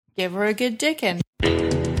Give her a good dickin'.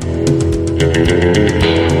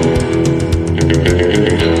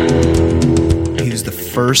 He was the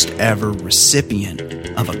first ever recipient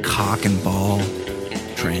of a cock and ball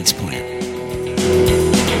transplant.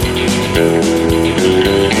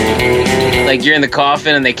 Like you're in the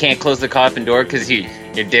coffin and they can't close the coffin door because your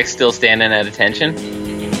dick's still standing at attention?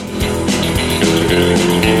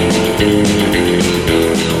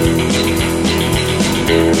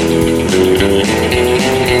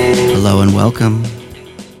 Hello and welcome.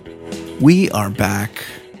 We are back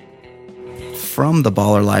from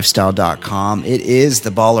theballerlifestyle.com. It is the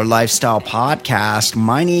Baller Lifestyle Podcast.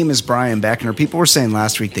 My name is Brian Beckner. People were saying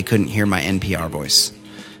last week they couldn't hear my NPR voice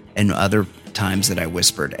and other times that I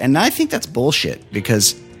whispered. And I think that's bullshit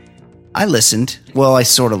because I listened. Well, I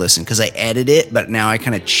sort of listened because I edit it, but now I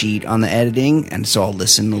kind of cheat on the editing. And so I'll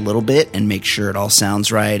listen a little bit and make sure it all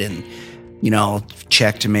sounds right. And, you know, I'll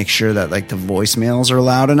check to make sure that like the voicemails are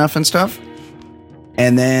loud enough and stuff.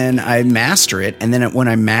 And then I master it. And then when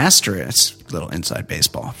I master it, it's a little inside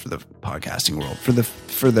baseball for the podcasting world, for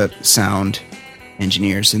the sound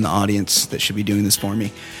engineers in the audience that should be doing this for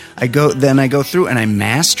me. I go through and I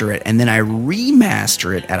master it, and then I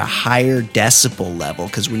remaster it at a higher decibel level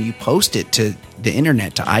because when you post it to the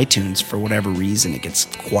internet, to iTunes, for whatever reason, it gets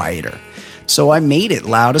quieter. So I made it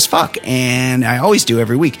loud as fuck, and I always do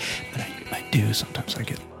every week. But I do. Sometimes I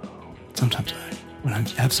get low. Sometimes when I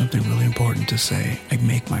have something really important to say, I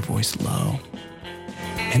make my voice low.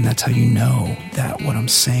 And that's how you know that what I'm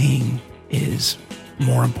saying is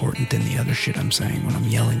more important than the other shit I'm saying when I'm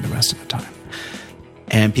yelling the rest of the time.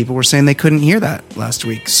 And people were saying they couldn't hear that last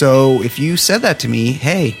week. So if you said that to me,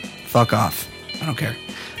 hey, fuck off. I don't care.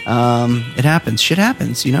 It happens. Shit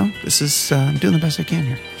happens, you know? This is, I'm doing the best I can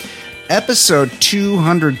here. Episode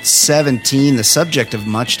 217, the subject of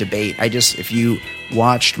much debate. If you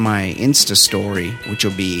watched my Insta story, which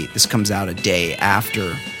will be, this comes out a day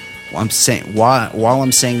after I'm saying, while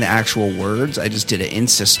I'm saying the actual words, I just did an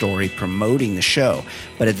Insta story promoting the show.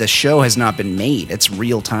 But the show has not been made. It's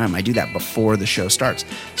real time. I do that before the show starts.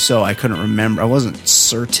 So I couldn't remember. I wasn't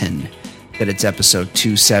certain that it's episode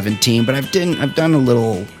 217, but I've done a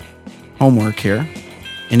little homework here.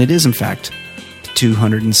 And it is, in fact,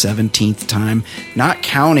 217th time, not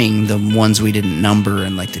counting the ones we didn't number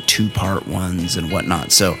and like the 2-part ones and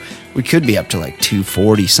whatnot. So we could be up to like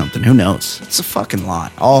 240 something. Who knows? It's a fucking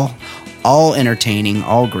lot. All entertaining,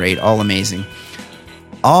 all great, all amazing.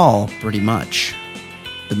 All pretty much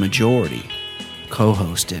the majority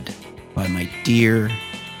co-hosted by my dear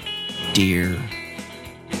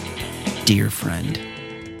friend,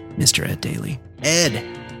 Mr. Ed Daly. Ed,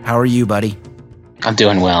 how are you, buddy? I'm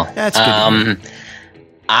doing well. That's good.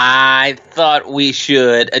 I thought we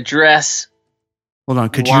should address. Hold on,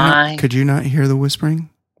 could you not hear the whispering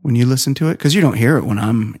when you listen to it? Because you don't hear it when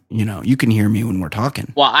I'm, you can hear me when we're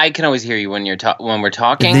talking. Well, I can always hear you when when we're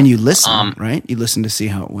talking. And then you listen, right? You listen to see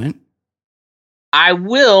how it went. I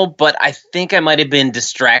will, but I think I might have been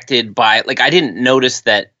distracted by, like, I didn't notice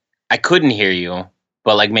that I couldn't hear you,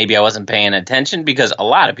 but like maybe I wasn't paying attention because a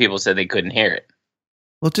lot of people said they couldn't hear it.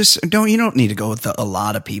 Well, you don't need to go with a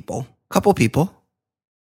lot of people. A couple people.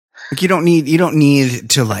 Like you don't need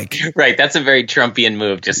to like. Right, that's a very Trumpian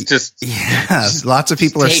move. Just lots of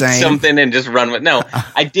people are saying something and just run with. No,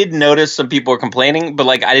 I did notice some people were complaining, but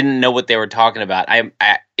like I didn't know what they were talking about. I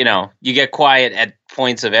you get quiet at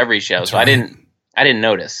points of every show, that's so right. I didn't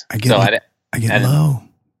notice. I get low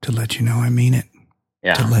to let you know I mean it.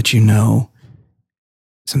 Yeah, to let you know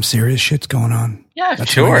some serious shit's going on. Yeah,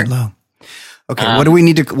 that's sure. Why I get low. Okay, what do we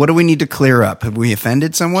need to clear up? Have we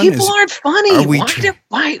offended someone? People aren't funny. I was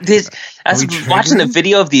watching the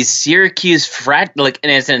video of these Syracuse frat, like, and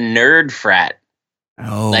it's a nerd frat.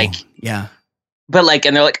 Oh, like, yeah. But like,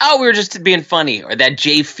 and they're like, oh, we were just being funny. Or that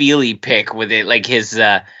Jay Feely pic with it, like his,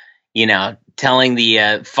 telling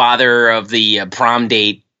the father of the prom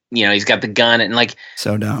date, he's got the gun and like,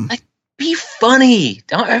 so dumb. Like, be funny.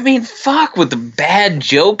 Fuck with the bad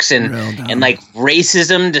jokes and like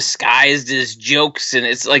racism disguised as jokes. And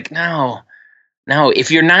it's like, no,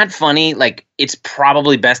 if you're not funny, like it's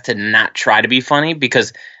probably best to not try to be funny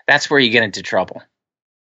because that's where you get into trouble.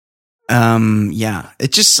 Yeah.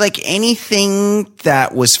 It's just like anything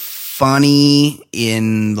that was funny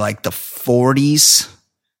in like the 40s.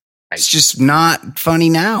 Right. It's just not funny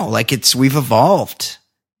now. Like we've evolved.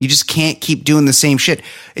 You just can't keep doing the same shit.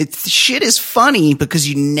 Shit is funny because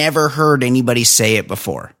you never heard anybody say it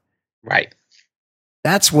before. Right.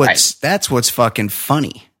 That's what's fucking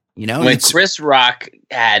funny. When Chris Rock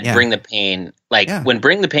had Bring the Pain, when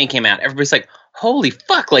Bring the Pain came out, everybody's like, holy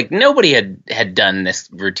fuck, like nobody had done this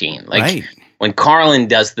routine. Like, right. when Carlin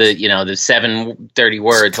does the 730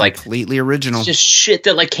 words, it's completely original. It's just shit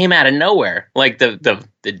that like came out of nowhere. Like the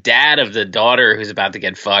dad of the daughter who's about to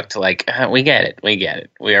get fucked. Like we get it.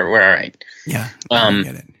 We're all right. Yeah. We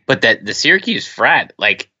get it. But that the Syracuse frat,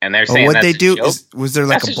 like, and they're saying what they do was there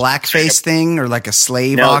like a blackface thing or like a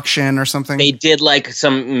slave auction or something? They did like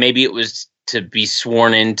maybe it was to be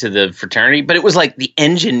sworn into the fraternity, but it was like the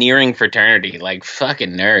engineering fraternity, like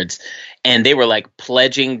fucking nerds, and they were like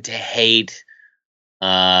pledging to hate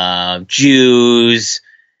Jews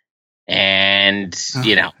and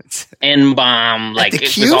N-bomb, like at the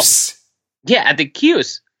it Cuse? was all, at the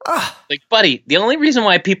Cuse. Like, buddy, the only reason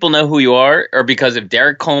why people know who you are because of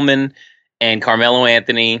Derek Coleman and Carmelo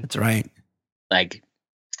Anthony. That's right. Like,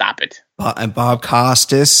 stop it. And Bob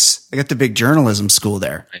Costas. I got the big journalism school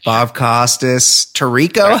there. Bob Costas,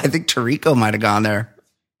 Tarico. Right. I think Tarico might have gone there.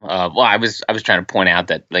 Well, I was trying to point out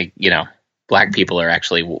that, like, black people are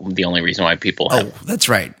actually the only reason why people that's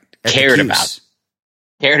right. cared about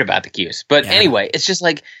the Cuse. But anyway, it's just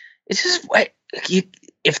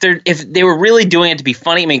if they were really doing it to be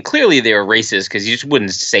funny, I mean, clearly they were racist because you just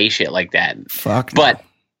wouldn't say shit like that. Fuck. But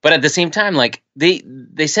at the same time, like they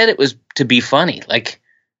said it was to be funny. Like,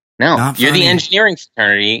 no, not you're funny. the engineering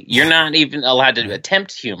fraternity. You're not even allowed to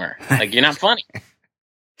attempt humor. Like, you're not funny.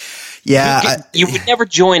 Yeah, you would never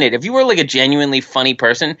join it if you were like a genuinely funny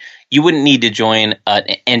person. You wouldn't need to join an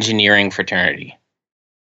engineering fraternity.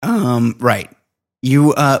 Right.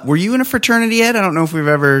 You were you in a fraternity yet? I don't know if we've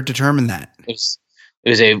ever determined that.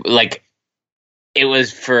 It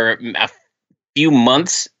was for a few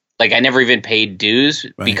months. Like, I never even paid dues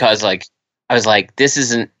because like I was like, this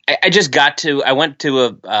isn't. I went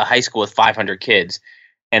to a high school with 500 kids,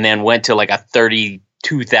 and then went to like a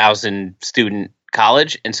 32,000 student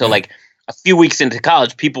college, and so like a few weeks into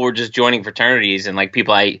college, people were just joining fraternities, and like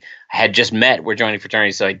people I had just met were joining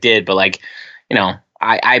fraternities, so I did. But like,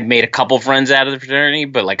 I made a couple friends out of the fraternity,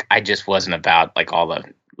 but like I just wasn't about like all the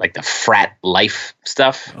like the frat life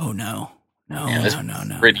stuff. Oh no.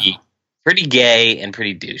 Pretty gay and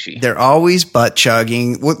pretty douchey. They're always butt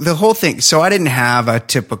chugging. Well, the whole thing. So I didn't have a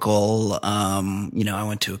typical, I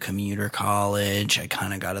went to a commuter college. I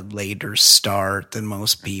kind of got a later start than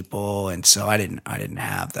most people. And so I didn't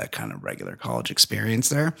have that kind of regular college experience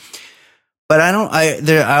there. But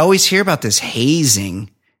I always hear about this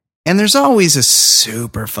hazing, and there's always a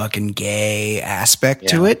super fucking gay aspect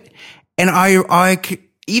to it. And I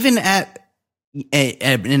even at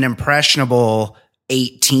an impressionable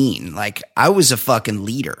 18, like I was a fucking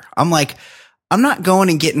leader. I'm like, I'm not going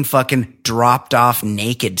and getting fucking dropped off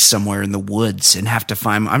naked somewhere in the woods and have to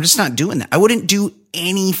find, I'm just not doing that. I wouldn't do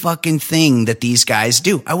any fucking thing that these guys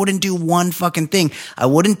do. I wouldn't do one fucking thing. I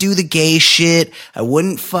wouldn't do the gay shit. I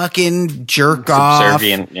wouldn't fucking jerk off.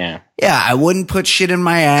 Yeah, I wouldn't put shit in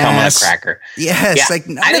my ass. Come on a cracker. Yes, like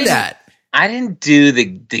none of that. I didn't do the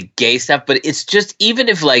gay stuff, but it's just, even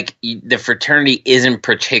if like the fraternity isn't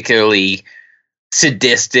particularly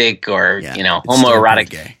sadistic or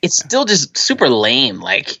homoerotic, it's still just super lame.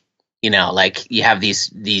 Like, like you have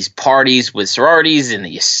these parties with sororities and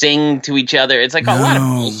you sing to each other. It's like a lot of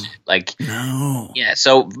bullshit. Like,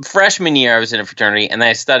 so freshman year I was in a fraternity, and then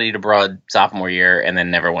I studied abroad sophomore year, and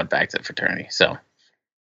then never went back to the fraternity. So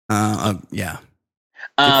good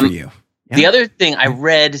for you. The other thing I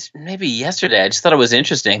read maybe yesterday, I just thought it was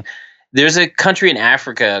interesting. There's a country in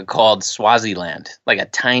Africa called Swaziland, like a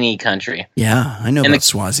tiny country. Yeah, I know about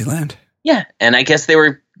Swaziland. Yeah, and I guess they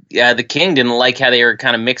were the king didn't like how they were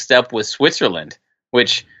kind of mixed up with Switzerland,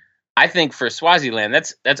 which I think for Swaziland,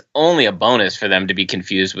 that's only a bonus for them to be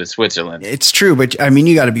confused with Switzerland. It's true, but I mean,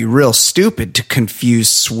 you got to be real stupid to confuse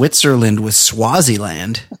Switzerland with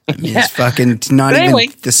Swaziland. I mean, it's fucking not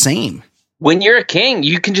even the same. When you're a king,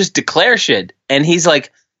 you can just declare shit. And he's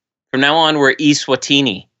like, from now on, we're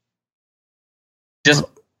Eswatini. Just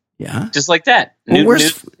like that.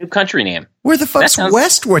 New country name. Where the fuck's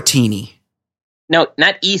West Watini? No,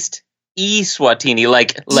 not East. Eswatini,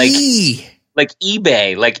 like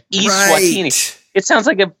eBay, like Eswatini. Right. It sounds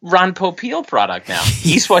like a Ron Popeil product now.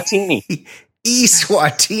 Eswatini.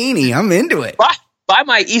 Eswatini. I'm into it. Buy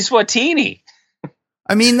my Eswatini.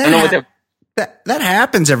 I mean, that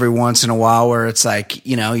happens every once in a while where it's like,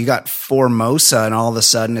 you got Formosa and all of a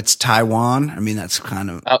sudden it's Taiwan. I mean, that's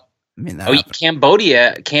kind of,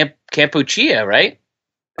 Cambodia, Kampuchea, right?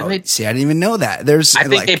 I didn't even know that. I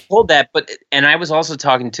think they pulled that, and I was also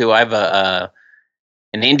talking to, I have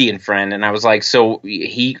an Indian friend, and I was like, so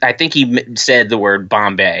I think he said the word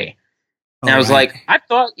Bombay. And I was like, I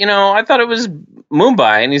thought it was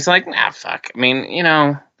Mumbai. And he's like, nah, fuck. I mean,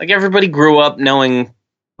 like everybody grew up knowing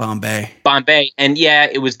Bombay. And yeah,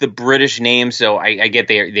 it was the British name. So I get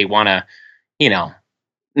they want to,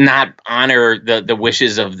 not honor the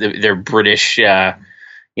wishes of their British,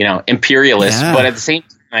 imperialists. Yeah. But at the same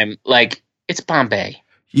time, like, it's Bombay.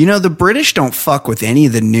 The British don't fuck with any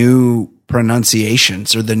of the new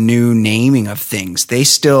pronunciations or the new naming of things. They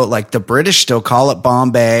still, like, the British still call it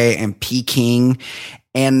Bombay and Peking.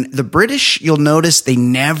 And the British, you'll notice they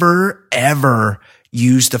never, ever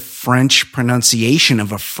use the French pronunciation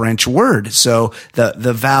of a French word. So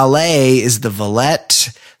the valet is the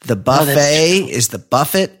valette. The buffet is the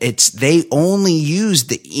buffet. They only use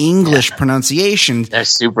the English pronunciation. They're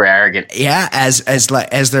super arrogant. Yeah. As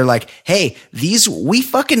they're like, hey, we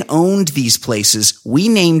fucking owned these places. We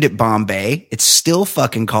named it Bombay. It's still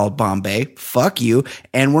fucking called Bombay. Fuck you.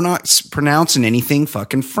 And we're not pronouncing anything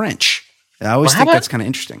fucking French. I always think that's kind of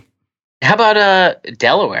interesting. How about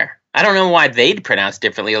Delaware? I don't know why they'd pronounce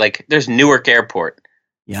differently. Like, there's Newark Airport.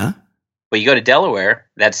 Yeah. But you go to Delaware,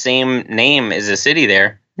 that same name is a city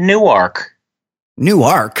there. Newark.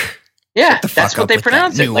 Yeah, that's what they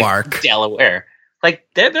pronounce it. Newark. Like Delaware. Like,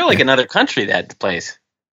 they're like another country, that place.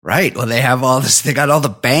 Right. Well, they have all this. They got all the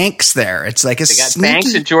banks there. It's like they got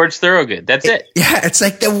banks and George Thorogood. That's it. Yeah, it's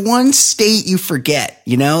like the one state you forget.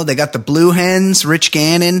 They got the Blue Hens, Rich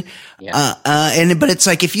Gannon. Yeah. But it's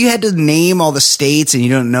like if you had to name all the states and you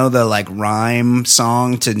don't know the like rhyme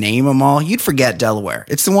song to name them all, you'd forget Delaware.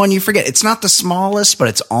 It's the one you forget. It's not the smallest, but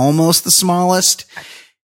it's almost the smallest.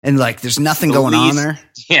 And like, there's nothing going on there.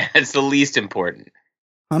 Yeah, it's the least important.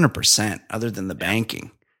 100%, other than the banking.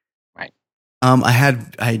 Right.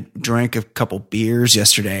 I drank a couple beers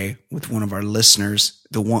yesterday with one of our listeners,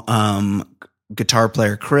 the one, guitar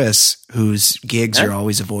player Chris, whose gigs you're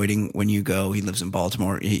always avoiding when you go. He lives in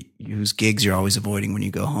Baltimore. Whose gigs you're always avoiding when you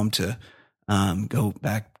go home to go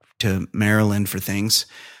back to Maryland for things.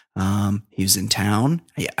 He was in town.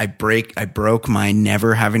 I broke my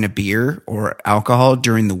never having a beer or alcohol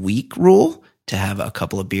during the week rule to have a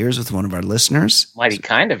couple of beers with one of our listeners. Mighty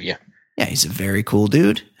kind of you. Yeah, he's a very cool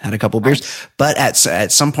dude. Had a couple of beers. But at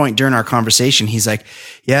some point during our conversation, he's like,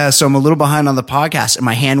 yeah, so I'm a little behind on the podcast. And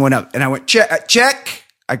my hand went up and I went, check.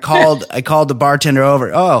 I called the bartender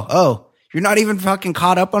over. Oh, you're not even fucking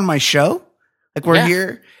caught up on my show? Like we're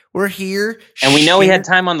here. And we know we had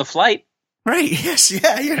time on the flight. Right. Yes.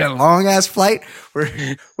 Yeah. You had a long ass flight.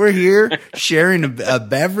 We're here sharing a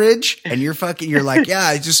beverage and you're like,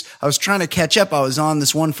 yeah, I was trying to catch up. I was on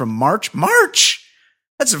this one from March.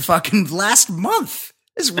 That's a fucking last month.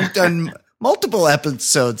 We've done multiple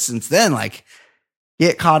episodes since then. Like,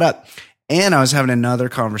 get caught up. And I was having another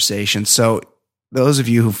conversation. So those of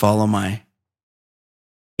you who follow my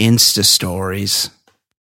Insta stories,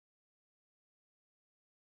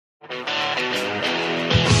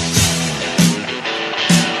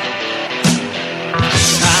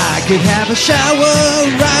 I could have a shower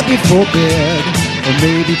right before bed. Or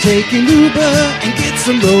maybe take an Uber and get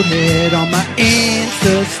some roadhead on my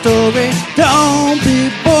Insta story. Don't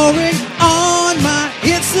be boring on my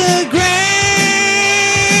Instagram.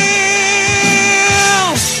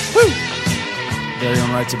 Woo! Very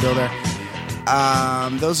own right to Bill there.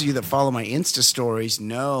 Those of you that follow my Insta stories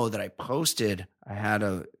know that I posted.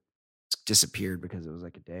 Disappeared because it was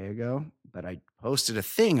like a day ago, but I posted a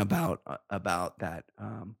thing about that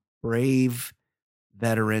brave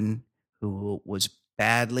veteran who was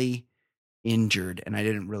badly injured, and I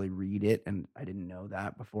didn't really read it, and I didn't know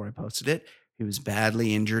that before I posted it. He was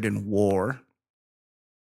badly injured in war,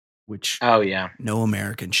 which no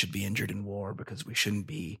American should be injured in war because we shouldn't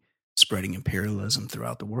be spreading imperialism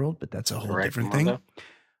throughout the world. But that's a whole different thing.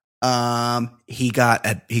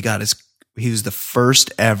 He was the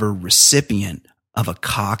first ever recipient of a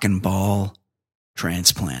cock and ball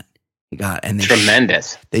transplant.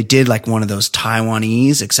 Tremendous. They did like one of those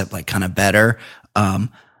Taiwanese, except like kind of better,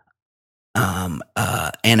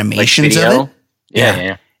 animations like of it.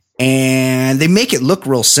 Yeah. And they make it look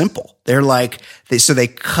real simple. They're like, they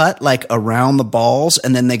cut like around the balls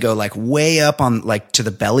and then they go like way up on like to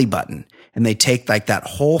the belly button. And they take like that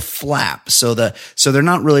whole flap. So they're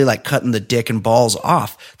not really like cutting the dick and balls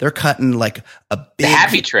off. They're cutting like a big the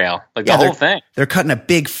happy trail, like the whole thing. They're cutting a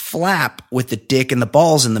big flap with the dick and the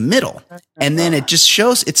balls in the middle. And then it just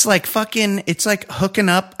shows it's like hooking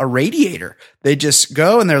up a radiator. They just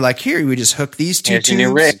go and they're like, here, we just hook these two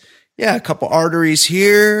tubes. Yeah, a couple arteries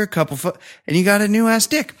here, and you got a new ass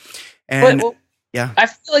dick. And yeah. I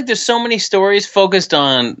feel like there's so many stories focused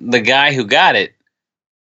on the guy who got it.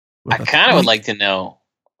 I kind of would like to know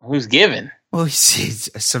who's giving. Well, he's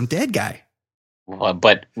some dead guy. Well,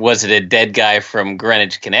 but was it a dead guy from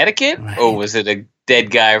Greenwich, Connecticut, or was it a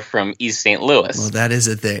dead guy from East St. Louis? Well, that is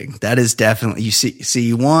a thing. That is definitely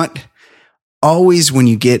you want always when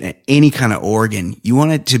you get any kind of organ, you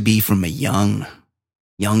want it to be from a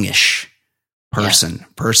youngish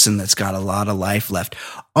person that's got a lot of life left.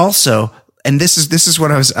 Also, and this is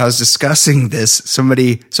what I was discussing this. so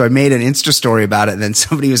I made an Insta story about it, and then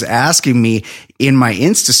somebody was asking me in my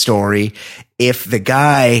Insta story if the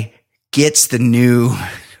guy gets the new,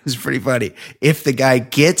 it was pretty funny. If the guy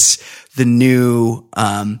gets the new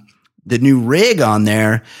rig on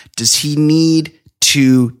there, does he need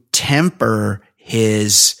to temper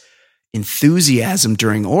his enthusiasm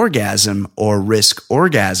during orgasm or risk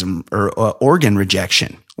orgasm or organ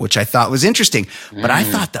rejection, which I thought was interesting. But I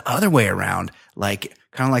thought the other way around, like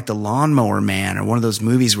kind of like the Lawnmower Man or one of those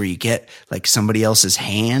movies where you get like somebody else's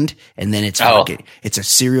hand and then it's it's a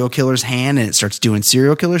serial killer's hand and it starts doing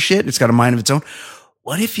serial killer shit. It's got a mind of its own.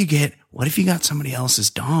 What if you got somebody else's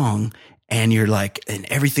dong and you're like, and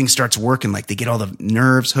everything starts working, like they get all the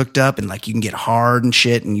nerves hooked up and like you can get hard and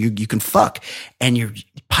shit and you can fuck and you're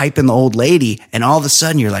piping the old lady and all of a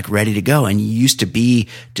sudden you're like ready to go. And you used to be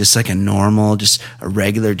just like a normal, just a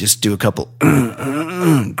regular, just do a couple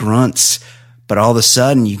grunts. But all of a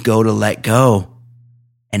sudden you go to let go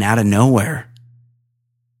and out of nowhere,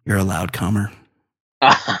 you're a loud comer.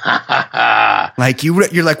 Like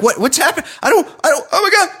you're like, what's happened? I don't, oh my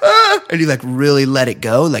God. Ah! And you like really let it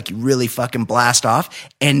go. Like you really fucking blast off.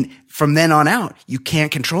 And from then on out, you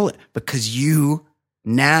can't control it because you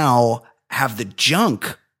now have the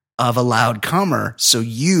junk of a loud comer. So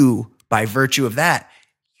you, by virtue of that,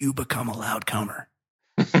 you become a loud comer.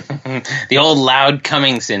 The old loud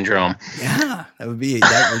coming syndrome. Yeah, that would be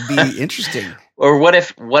interesting. Or what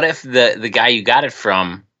if the guy you got it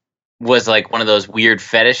from was like one of those weird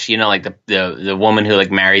fetish, you know, like the woman who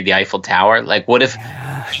like married the Eiffel Tower. Like, what if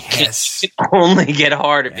you can only get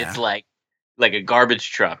hard if it's like a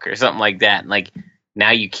garbage truck or something like that? And like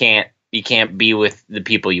now you can't be with the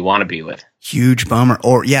people you want to be with. Huge bummer.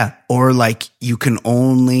 Or like you can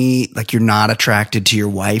only, like you're not attracted to your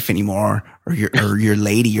wife anymore or your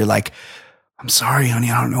lady. You're like, I'm sorry, honey,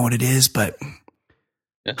 I don't know what it is, but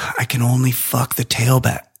I can only fuck the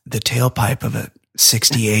tailpipe of a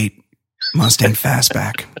 68 Mustang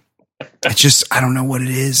Fastback. It's just, I don't know what it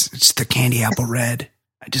is. It's the candy apple red.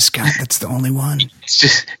 That's the only one. It's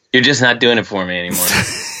just, you're just not doing it for me anymore.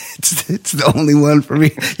 It's the only one for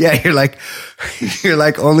me. Yeah. You're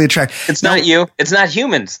like only attracted. It's not you. It's not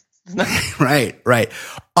humans. It's not. Right.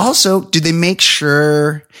 Also, do they make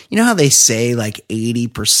sure, you know how they say like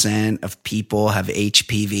 80% of people have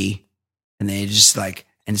HPV and they just like,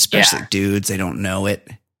 and especially dudes, they don't know it.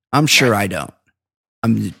 I'm sure I don't.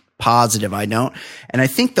 I'm positive I don't. And I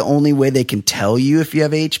think the only way they can tell you if you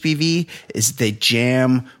have HPV is they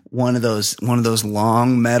jam one of those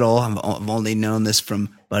long metal. I've only known this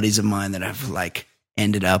from buddies of mine that have like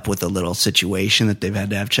ended up with a little situation that they've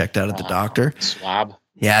had to have checked out at the doctor. Swab.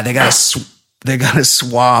 Yeah, they got a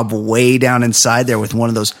swab way down inside there with one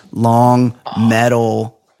of those long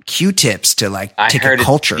metal Q-tips to like take a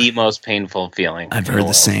culture. It's the most painful feeling. I've heard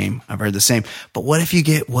the same. But what if you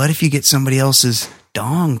get somebody else's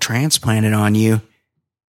dong transplanted on you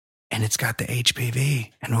and it's got the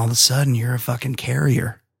HPV and all of a sudden you're a fucking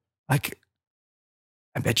carrier? Like,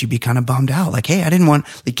 I bet you'd be kind of bummed out. Like, hey, I didn't want,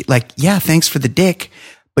 yeah, thanks for the dick,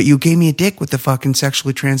 but you gave me a dick with the fucking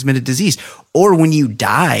sexually transmitted disease. Or when you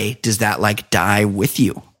die, does that like die with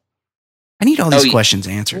you? I need all these questions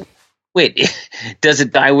answered. Wait, does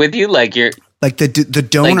it die with you? Like you're like the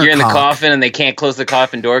donor, like you're in cock. The coffin and they can't close the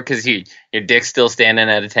coffin door because your dick's still standing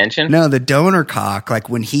at attention? No, the donor cock, like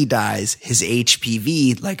when he dies, his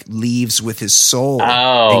HPV like leaves with his soul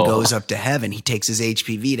and goes up to heaven. He takes his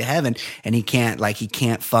HPV to heaven and he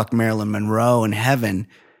can't fuck Marilyn Monroe in heaven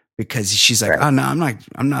because she's like, oh no, I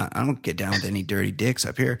don't get down with any dirty dicks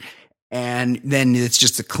up here. And then it's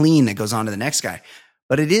just the clean that goes on to the next guy.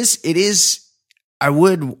 But it is,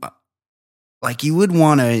 you would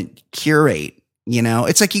want to curate, you know,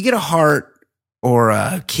 it's like you get a heart or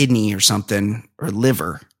a kidney or something or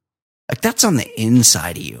liver, like that's on the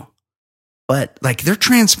inside of you. But like they're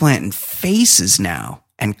transplanting faces now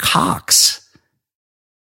and cocks.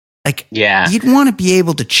 Like, you'd want to be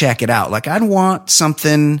able to check it out. Like I'd want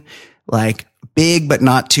something like big, but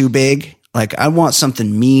not too big. Like I want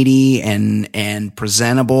something meaty and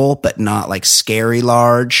presentable, but not like scary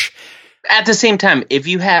large. At the same time, if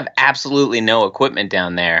you have absolutely no equipment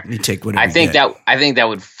down there, you take whatever. I think that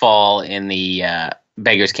would fall in the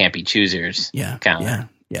beggars can't be choosers. Kind of.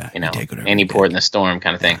 Yeah. You know, any port in the storm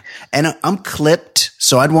kind of thing. And I'm clipped,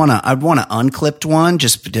 so I'd want an unclipped one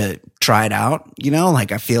just to try it out. You know,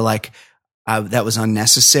 like I feel like that was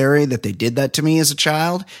unnecessary that they did that to me as a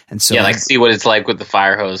child. And so like see what it's like with the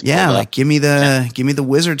fire hose. Yeah. Like give me the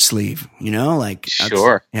wizard sleeve, like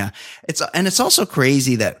sure. Yeah. It's also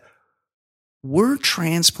crazy that we're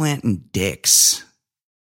transplanting dicks,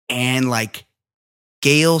 and like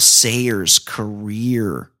Gale Sayers'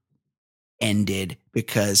 career ended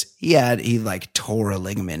because he like tore a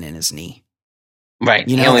ligament in his knee. Right.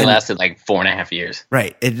 He only lasted like 4.5 years.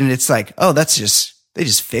 Right. And it's like, oh, they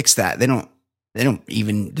just fixed that. They don't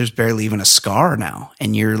even, there's barely even a scar now.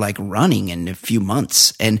 And you're like running in a few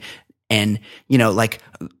months. And like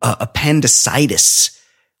appendicitis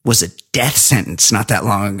was a death sentence not that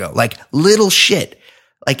long ago. Like little shit.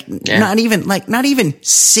 Like not even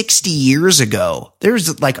 60 years ago,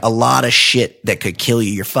 there's like a lot of shit that could kill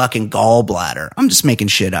you. Your fucking gallbladder. I'm just making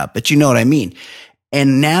shit up, but you know what I mean?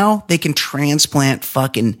 And now they can transplant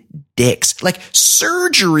fucking dicks. Like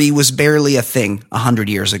surgery was barely a thing 100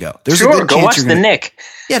 years ago. There's a good go chance watch the Nick.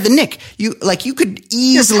 Yeah, the Nick. You could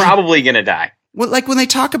easily. You're probably gonna die. Well, like when they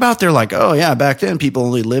talk about, they're like, oh yeah, back then people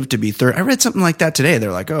only lived to be 30. I read something like that today.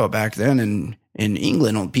 They're like, oh, back then in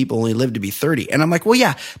England, people only lived to be 30. And I'm like, well,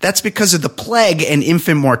 yeah, that's because of the plague and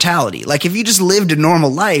infant mortality. Like if you just lived a normal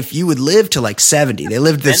life, you would live to like 70. They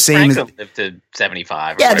lived the same. Lived to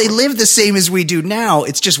 75. Yeah, they lived the same as we do now.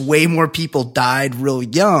 It's just way more people died real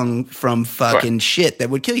young from fucking shit that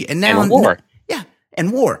would kill you. And now war. Yeah,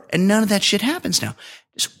 and war. And none of that shit happens now.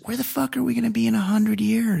 Just where the fuck are we going to be in 100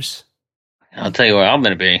 years? I'll tell you where I'm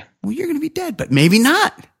going to be. Well, you're going to be dead, but maybe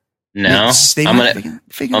not. No, I'm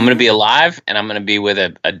going to be alive, and I'm going to be with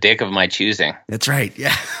a dick of my choosing. That's right.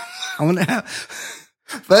 Yeah.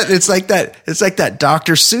 But it's like that. It's like that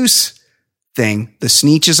Dr. Seuss thing. The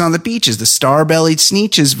Sneetches on the beaches, the star-bellied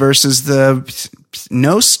Sneetches versus the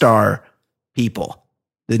no star people.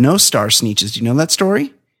 The no star Sneetches. Do you know that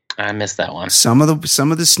story? I missed that one. Some of the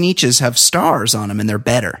Sneetches have stars on them, and they're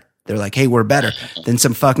better. They're like, hey, we're better. Then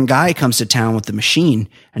some fucking guy comes to town with the machine,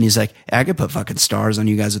 and he's like, I could put fucking stars on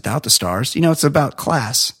you guys without the stars. It's about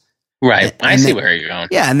class. Right. I see where you're going.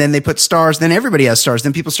 Yeah. And then they put stars. Then everybody has stars.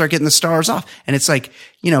 Then people start getting the stars off. And it's like,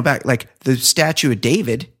 back like the statue of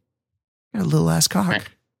David got a little ass cock. Right.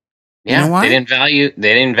 Yeah. You know why? They didn't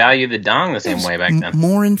value the dong the same way back then.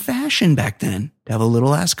 More in fashion back then to have a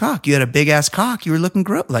little ass cock. You had a big ass cock. You were looking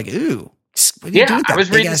gross. Like, ooh. What are you doing with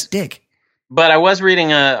that big ass dick? But I was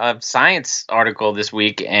reading a science article this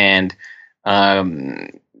week, and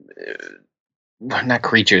not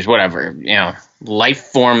creatures, whatever, life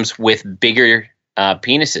forms with bigger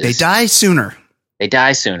penises. They die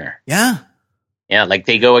sooner. Yeah. Yeah, like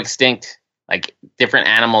they go extinct. Like different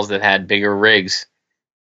animals that had bigger rigs,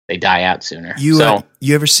 they die out sooner. You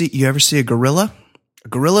ever see a gorilla? A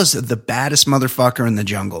gorilla's the baddest motherfucker in the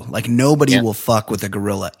jungle. Like nobody will fuck with a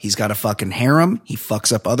gorilla. He's got a fucking harem. He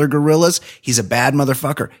fucks up other gorillas. He's a bad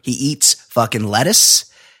motherfucker. He eats fucking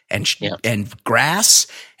lettuce and grass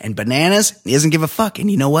and bananas. He doesn't give a fuck. And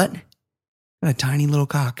you know what? Got a tiny little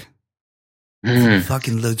cock.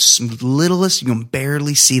 Fucking the littlest. You can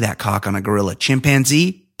barely see that cock on a gorilla.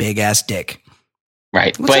 Chimpanzee, big ass dick.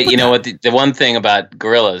 Right. But you know what? The one thing about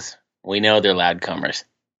gorillas, we know they're loud comers.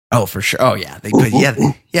 Oh, for sure. Oh, yeah. They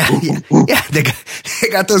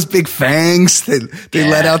got those big fangs. They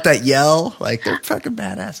let out that yell. Like they're fucking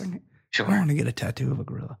badass. Sure. I want to get a tattoo of a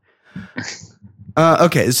gorilla.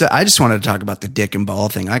 Okay, so I just wanted to talk about the dick and ball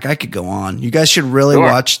thing. Like I could go on. You guys should really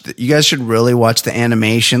watch. You guys should really watch the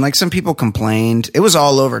animation. Like some people complained, it was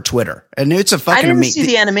all over Twitter, and it's a fucking. I didn't see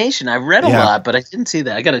the animation. I read a lot, but I didn't see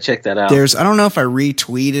that. I got to check that out. I don't know if I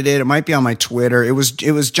retweeted it. It might be on my Twitter. It was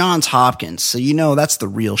Johns Hopkins, so that's the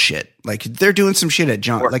real shit. Like they're doing some shit at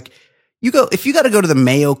John. Like if you got to go to the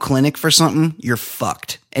Mayo Clinic for something, you're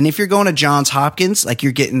fucked. And if you're going to Johns Hopkins, like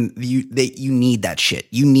you're getting you need that shit.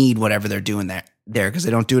 You need whatever they're doing there because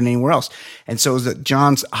they don't do it anywhere else. And so is it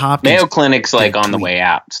Johns Hopkins? Mayo Clinic's like on the way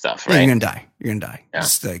out stuff, right? Yeah, you're gonna die. Yeah.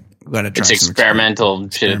 It's like it's experimental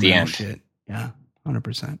shit at the end. Shit. Yeah,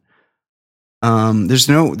 100%.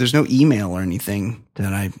 There's no email or anything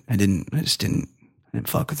that I just didn't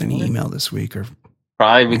fuck with any email this week or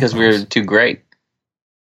probably because we were too great.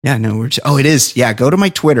 Yeah, no, it is. Yeah, go to my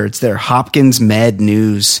Twitter. It's there. Hopkins Med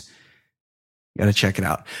News. You got to check it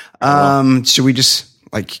out. Should we just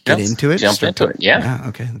get into it? Jump into it. Yeah. Yeah.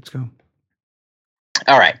 Okay, let's go.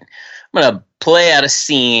 All right. I'm going to play out a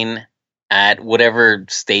scene at whatever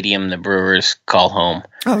stadium the Brewers call home.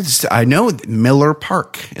 Oh, I know Miller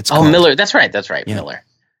Park. It's called. Miller. That's right. Yeah. Miller.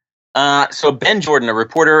 So Ben Jordan, a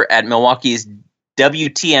reporter at Milwaukee's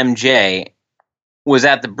WTMJ, was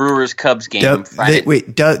at the Brewers Cubs game Friday.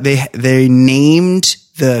 They named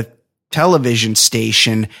the television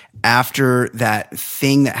station after that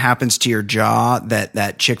thing that happens to your jaw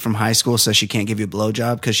that chick from high school says she can't give you a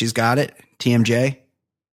blowjob because she's got it? TMJ?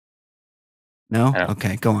 No?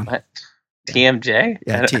 Okay, go on. What? TMJ?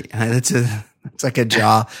 Yeah, it's like a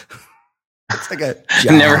jaw. It's like a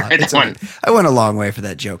jaw. Never heard that one. I went a long way for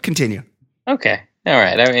that joke. Continue. Okay. All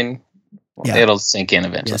right. I mean, it'll sink in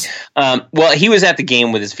eventually. Yes. Well, he was at the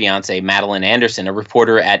game with his fiancee, Madeline Anderson, a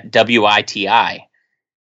reporter at WITI.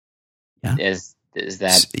 Yeah. Is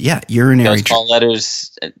that? Yeah, urinary small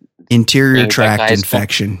letters. Interior tract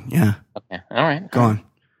infection. Yeah. Okay. All right. Go on.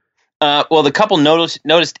 Well, the couple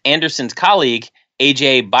noticed Anderson's colleague,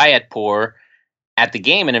 AJ Bayatpour, at the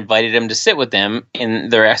game and invited him to sit with them in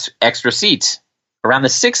their extra seats. Around the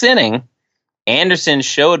 6th inning, Anderson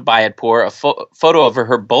showed Bayatpour a photo of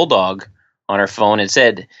her bulldog on her phone and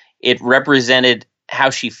said it represented how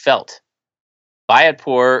she felt.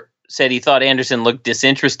 Bayatpour said he thought Anderson looked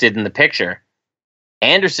disinterested in the picture.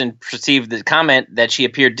 Anderson perceived the comment that she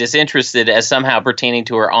appeared disinterested as somehow pertaining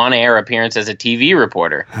to her on-air appearance as a TV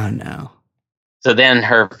reporter. Oh, no. So then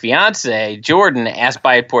her fiance, Jordan, asked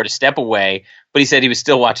Bayatpour to step away, but he said he was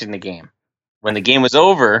still watching the game. When the game was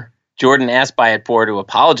over, Jordan asked Bayatpour to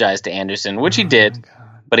apologize to Anderson, which he did,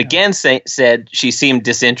 but again said she seemed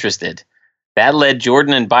disinterested. That led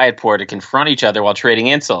Jordan and Bayatpour to confront each other while trading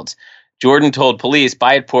insults. Jordan told police.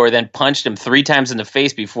 Bayatpour then punched him 3 times in the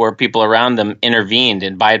face before people around them intervened,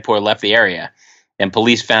 and Bayatpour left the area. Then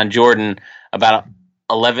police found Jordan about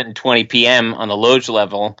 11:20 p.m. on the Loge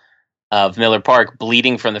level of Miller Park,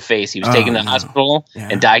 bleeding from the face. He was taken to the hospital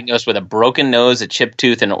and diagnosed with a broken nose, a chipped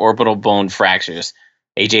tooth, and orbital bone fractures.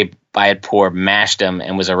 AJ Bayatpour mashed him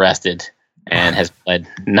and was arrested and has pled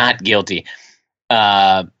not guilty.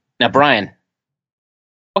 Now, Brian,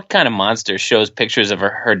 what kind of monster shows pictures of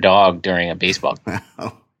her dog during a baseball game?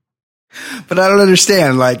 But I don't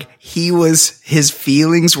understand. Like, his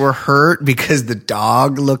feelings were hurt because the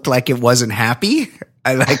dog looked like it wasn't happy.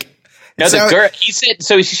 No, the girl, he said,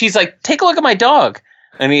 so she's like, take a look at my dog.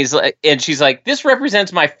 And he's like, and she's like, this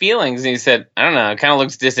represents my feelings. And he said, I don't know, it kind of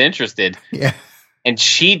looks disinterested. Yeah. And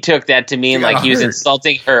she took that to mean like he was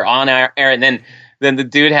insulting her on air. And then the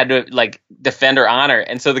dude had to like defend her honor.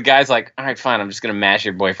 And so the guy's like, all right, fine, I'm just going to mash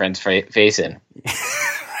your boyfriend's face in.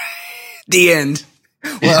 The end.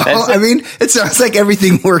 Well, I mean, it sounds like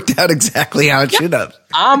everything worked out exactly how it should have.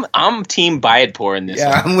 I'm team Bayatpour in this.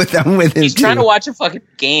 Yeah, one. I'm with him. He's trying to watch a fucking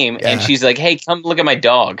game, and she's like, "Hey, come look at my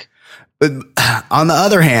dog." But on the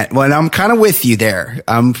other hand, well, I'm kind of with you there.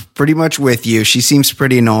 I'm pretty much with you. She seems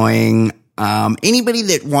pretty annoying. Anybody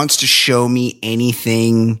that wants to show me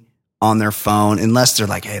anything on their phone, unless they're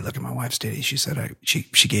like, "Hey, look at my wife's titties," she said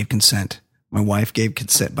she gave consent. My wife gave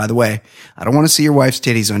consent. By the way, I don't want to see your wife's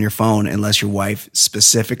titties on your phone unless your wife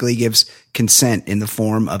specifically gives consent in the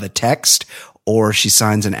form of a text or she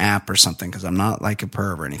signs an app or something, because I'm not like a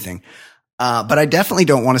perv or anything. But I definitely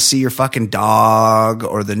don't want to see your fucking dog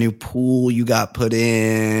or the new pool you got put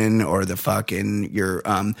in or the fucking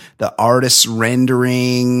the artist's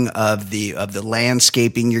rendering of the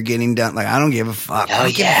landscaping you're getting done. Like, I don't give a fuck. I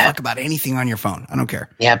don't give a fuck about anything on your phone. I don't care.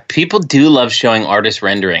 Yeah, people do love showing artist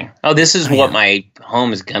rendering. Oh, this is what my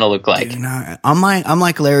home is gonna look like. Dude, I'm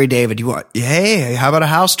like Larry David. Hey, how about a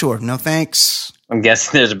house tour? No thanks. I'm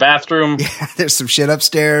guessing there's a bathroom. Yeah, there's some shit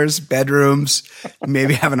upstairs, bedrooms,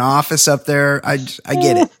 maybe have an office up there. I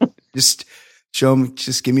get it. Just show them,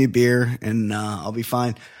 just give me a beer and I'll be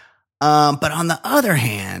fine. But on the other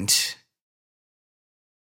hand,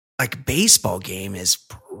 like, a baseball game is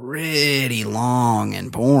pretty long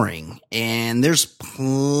and boring, and there's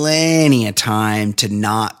plenty of time to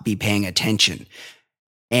not be paying attention.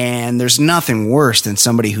 And there's nothing worse than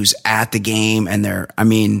somebody who's at the game and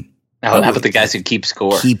how about the guys who keep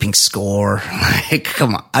score? Keeping score. Like,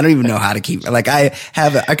 come on. I don't even know how to keep, like, I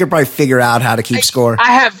could probably figure out how to keep score.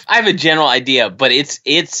 I have a general idea, but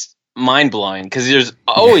it's mind blowing because there's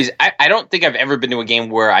always, I don't think I've ever been to a game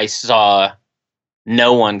where I saw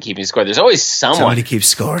no one keeping score. There's always somebody keeps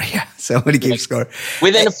score. Yeah. Somebody keeps score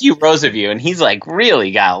within a few rows of you. And he's like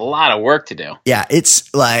really got a lot of work to do. Yeah.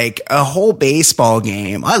 It's like a whole baseball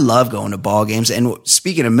game. I love going to ball games. And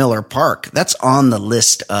speaking of Miller Park, that's on the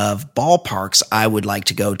list of ballparks I would like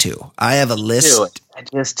to go to. I have a list.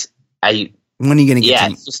 Dude, when are you going to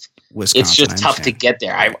get to Wisconsin? It's just tough to get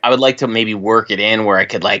there. I would like to maybe work it in where I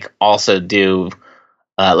could like also do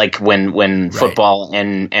like when football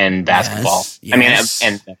and basketball, yes.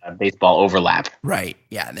 and baseball overlap. Right.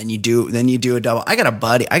 Yeah. Then you do a double. I got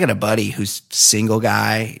a buddy who's single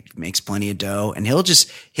guy, makes plenty of dough, and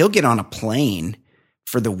he'll get on a plane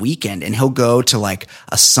for the weekend and he'll go to like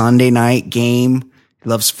a Sunday night game. He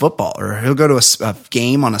loves football, or he'll go to a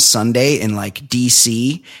game on a Sunday in like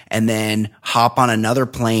DC and then hop on another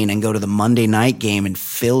plane and go to the Monday night game in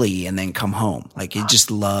Philly and then come home. Like he just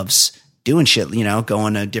loves doing shit,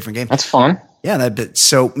 going to a different game. That's fun. Yeah.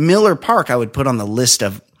 So Miller Park, I would put on the list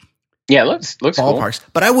of looks ballparks, cool.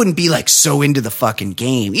 But I wouldn't be like so into the fucking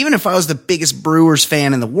game. Even if I was the biggest Brewers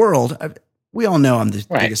fan in the world, we all know I'm the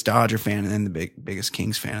biggest Dodger fan and then the biggest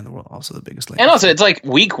Kings fan in the world. Also the biggest. And also it's like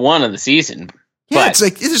week 1 of the season. Yeah, it's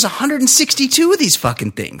like there's 162 of these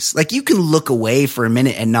fucking things. Like you can look away for a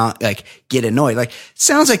minute and not like get annoyed. Like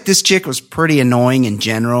sounds like this chick was pretty annoying in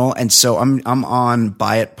general, and so I'm on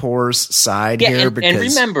Bayatpour's side here because and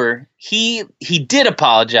remember he did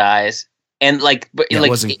apologize and but it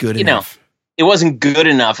wasn't good enough. It wasn't good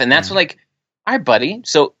enough, and that's all right, buddy.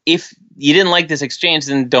 So if you didn't like this exchange,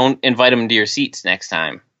 then don't invite him into your seats next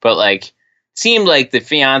time. But seemed like the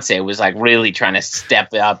fiance was really trying to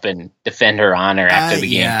step up and defend her honor after the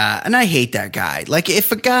game. Yeah, and I hate that guy. Like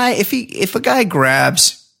if a guy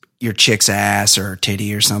grabs your chick's ass or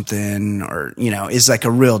titty or something, or is like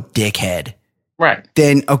a real dickhead, right?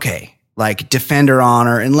 Then okay, defend her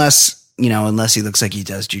honor, unless he looks like he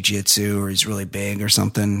does jujitsu or he's really big or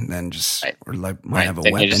something, then just or might have a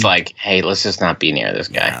then weapon. You're just hey, let's just not be near this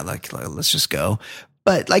guy. Yeah, let's just go.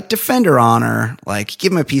 But defend her honor,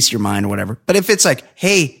 give him a piece of your mind or whatever. But if it's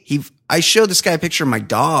hey, I showed this guy a picture of my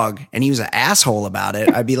dog and he was an asshole about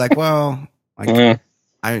it, I'd be like, well, I'm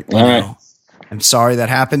sorry that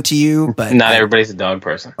happened to you, but not everybody's a dog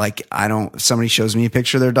person. If somebody shows me a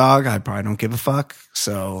picture of their dog, I probably don't give a fuck.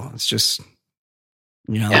 So it's just,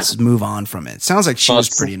 let's move on from it. Sounds like she was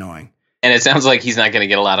pretty annoying. And it sounds like he's not going to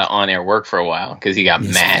get a lot of on-air work for a while because he got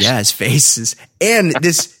mashed. Yeah, his face is. And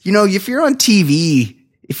this, if you're on TV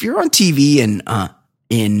in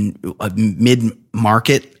a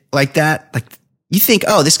mid-market like that, you think,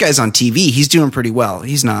 oh, this guy's on TV. He's doing pretty well.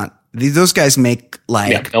 He's not. Those guys make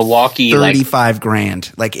Milwaukee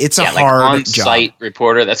 $35,000. It's a hard on-site job.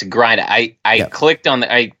 Reporter. That's a grind. I clicked on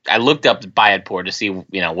I looked up Bayatpour to see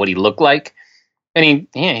what he looked like, and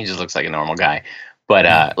he just looks like a normal guy.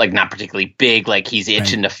 But not particularly big, he's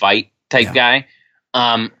itching to fight type guy.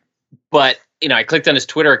 But I clicked on his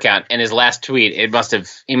Twitter account, and his last tweet, he must have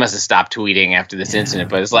stopped tweeting after this incident.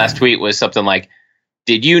 But his last tweet was something like,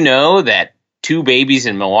 "Did you know that 2 babies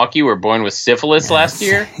in Milwaukee were born with syphilis last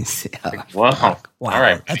year?" Wow. All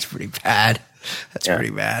right, that's pretty bad. That's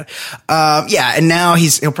pretty bad. And now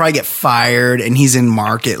he'll probably get fired, and he's in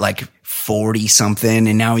market 40 something,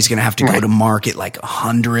 and now he's going to have to go to market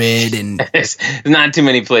 100, and there's not too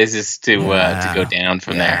many places to go down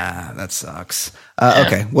from there. Yeah, that sucks.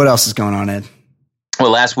 Okay, what else is going on, Ed?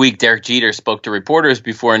 Well, last week Derek Jeter spoke to reporters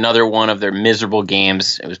before another one of their miserable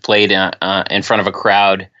games. It was played in front of a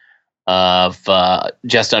crowd of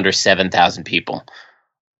just under 7,000 people.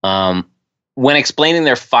 When explaining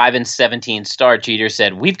their 5-17 start, Jeter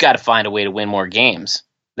said, "We've got to find a way to win more games."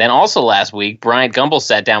 Then also last week, Bryant Gumbel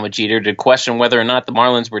sat down with Jeter to question whether or not the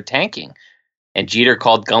Marlins were tanking. And Jeter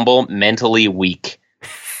called Gumbel mentally weak.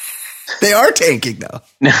 They are tanking, though.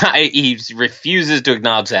 He refuses to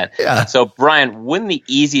acknowledge that. Yeah. So, Brian, wouldn't the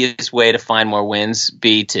easiest way to find more wins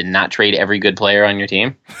be to not trade every good player on your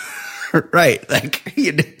team? Right.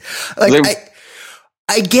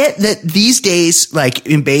 I get that these days,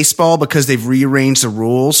 in baseball, because they've rearranged the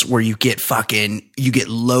rules where you get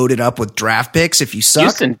loaded up with draft picks if you suck.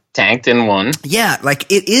 Houston tanked and won. Yeah,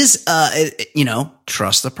 it is,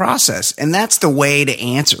 trust the process. And that's the way to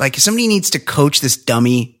answer. Somebody needs to coach this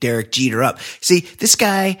dummy Derek Jeter up. See, this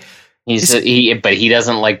guy... But he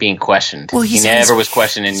doesn't like being questioned. Well, he never was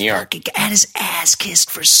questioned in New York. Had his ass kissed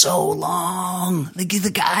for so long. The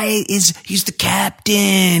guy he's the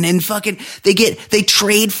captain, and they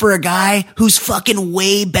trade for a guy who's fucking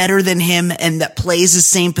way better than him and that plays the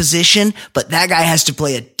same position, but that guy has to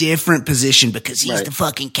play a different position because he's the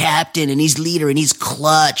fucking captain and he's leader and he's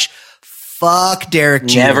clutch. Fuck Derek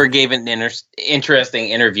Jeter. Never gave an interesting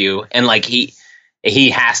interview, and he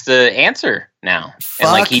has to answer now.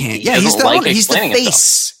 Fuck and him. He's the owner. He's the face.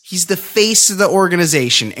 Himself. He's the face of the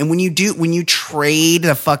organization. And when you trade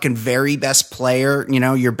the fucking very best player,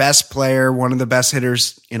 your best player, one of the best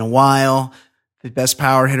hitters in a while, the best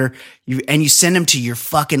power hitter, you send him to your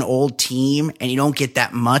fucking old team and you don't get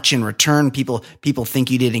that much in return, people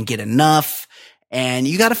think you didn't get enough. And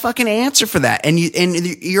you got to fucking answer for that. And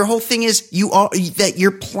your whole thing is that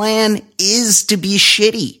your plan is to be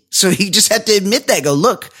shitty. So you just have to admit that. Go,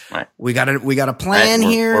 look, right. we got a plan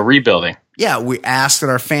here. We're rebuilding. Yeah. We ask that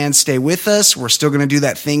our fans stay with us. We're still going to do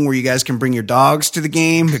that thing where you guys can bring your dogs to the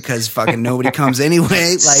game because fucking nobody comes anyway.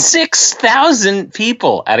 Like 6,000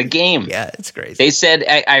 people at a game. Yeah. It's crazy. They said,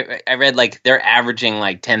 I read like they're averaging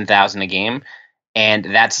like 10,000 a game. And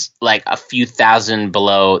that's like a few thousand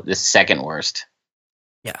below the second worst.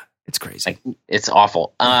 Yeah, it's crazy. Like it's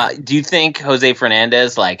awful. Do you think Jose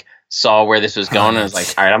Fernandez like saw where this was going and was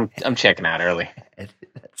like, "All right, I'm checking out early"? That's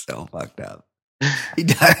so fucked up. He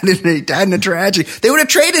died in a tragedy. They would have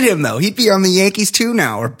traded him though. He'd be on the Yankees too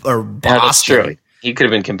now, or Boston. Yeah, that's true. He could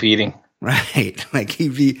have been competing. Right. Like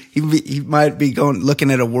he might be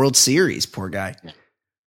looking at a World Series. Poor guy.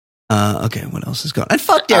 Okay, what else is going on? And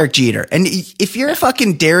fuck Derek Jeter. And if you're a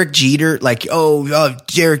fucking Derek Jeter, like,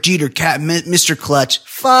 Derek Jeter, Mr. Clutch,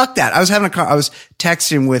 fuck that. I was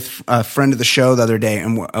texting with a friend of the show the other day,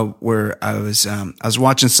 and where I was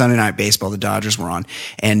watching Sunday Night Baseball. The Dodgers were on,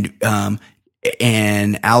 and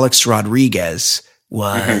Alex Rodriguez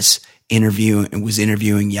was interviewing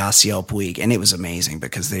Yasiel Puig, and it was amazing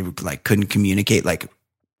because they like couldn't communicate. Like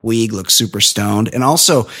Puig looks super stoned. And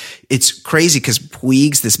also it's crazy because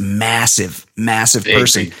Puig's this massive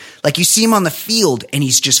person. Big. Like you see him on the field and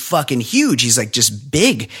he's just fucking huge. He's like just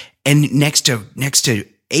big. And next to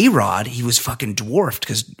A-Rod, he was fucking dwarfed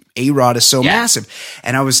because A-Rod is so massive.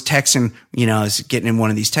 And I was texting, I was getting in one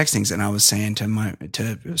of these textings and I was saying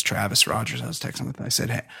it was Travis Rogers I was texting with. I said,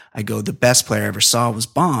 hey, the best player I ever saw was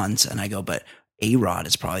Bonds. And I go, but A-Rod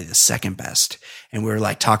is probably the second best. And we were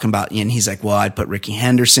like talking about, and he's like, well, I'd put Ricky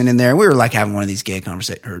Henderson in there. We were like having one of these gay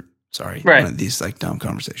conversations, one of these like dumb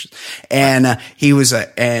conversations. And he was,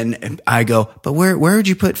 and I go, but where would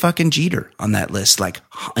you put fucking Jeter on that list? Like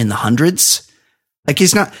in the hundreds? Like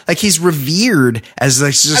he's not like he's revered as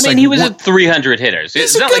like just. He was a 300 hitters.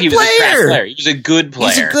 It's not like he was a trash player. He was a good player.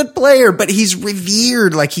 He's a good player, but he's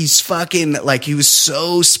revered like he's fucking like he was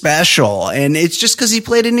so special, and it's just because he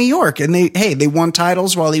played in New York, and they won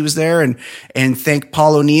titles while he was there, and thank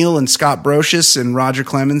Paul O'Neill and Scott Brocious and Roger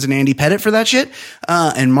Clemens and Andy Pettitte for that shit,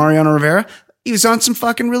 and Mariano Rivera. He was on some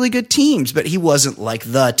fucking really good teams, but he wasn't like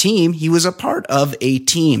the team. He was a part of a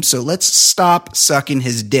team. So let's stop sucking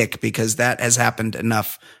his dick because that has happened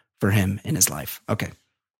enough for him in his life. Okay.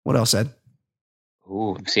 What else, Ed?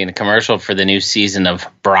 Ooh, I'm seeing a commercial for the new season of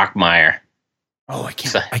Brockmire. Oh,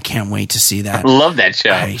 I can't wait to see that. I love that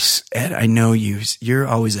show. Ed, I know you're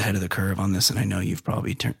always ahead of the curve on this, and I know you've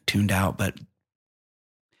probably tuned out, but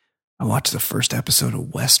I watched the first episode of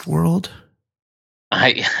Westworld.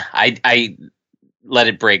 I let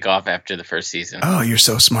it break off after the first season. Oh, you're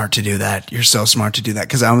so smart to do that.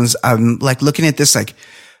 Cause I'm like looking at this, like,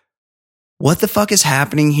 what the fuck is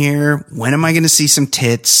happening here? When am I going to see some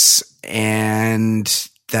tits? And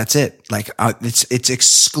that's it. Like, it's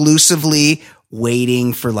exclusively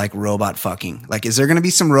waiting for like robot fucking. Like, is there going to be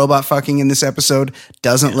some robot fucking in this episode?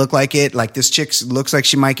 Doesn't look like it. Like this chick looks like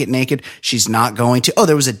she might get naked. She's not going to. Oh,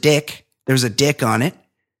 there was a dick. There's a dick on it.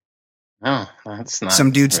 Oh, that's not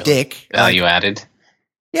some dude's really dick. Value added.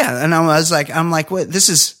 Yeah. And I'm like, what? This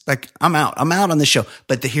is like, I'm out on the show.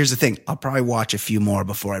 But here's the thing. I'll probably watch a few more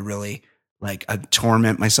before I really like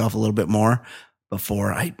torment myself a little bit more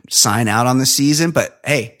before I sign out on the season. But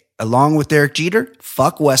hey, along with Derek Jeter,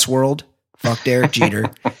 fuck Westworld, fuck Derek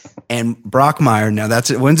Jeter and Brockmire. Now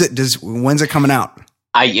that's it. When's it coming out?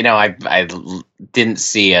 I didn't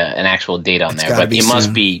see an actual date on there, but it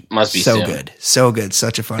must be so soon. So good,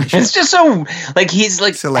 such a funny show. It's just so like he's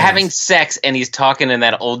like having sex and he's talking in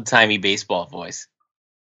that old timey baseball voice.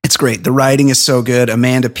 It's great. The writing is so good.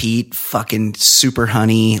 Amanda Peet, fucking super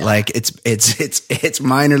honey. Yeah. Like it's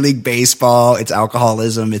minor league baseball. It's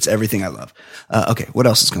alcoholism. It's everything I love. Okay, what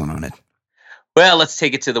else is going on, Ed? Well, let's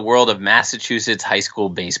take it to the world of Massachusetts high school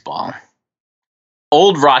baseball.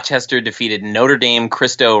 Old Rochester defeated Notre Dame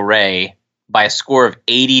Cristo Rey by a score of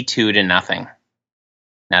 82-0.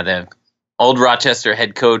 Now, the Old Rochester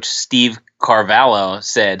head coach Steve Carvalho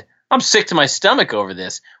said, "I'm sick to my stomach over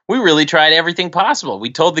this. We really tried everything possible.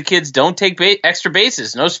 We told the kids don't take extra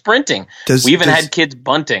bases, no sprinting. We even had kids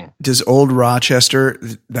bunting." Does Old Rochester,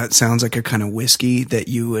 that sounds like a kind of whiskey that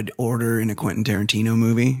you would order in a Quentin Tarantino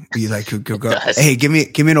movie? You like could go, hey, give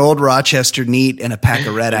me an Old Rochester neat and a pack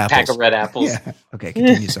of red apples. Pack of red apples. Yeah. Okay,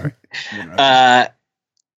 continue. Sorry.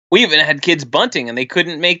 We even had kids bunting and they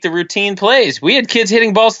couldn't make the routine plays. We had kids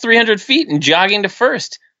hitting balls 300 feet and jogging to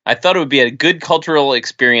first. I thought it would be a good cultural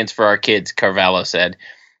experience for our kids, Carvalho said.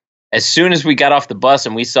 As soon as we got off the bus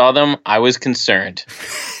and we saw them, I was concerned.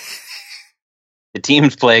 The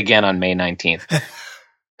teams play again on May 19th.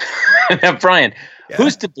 Now, Brian,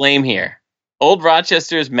 who's to blame here? Old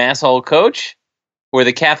Rochester's mass hall coach or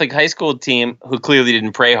the Catholic high school team who clearly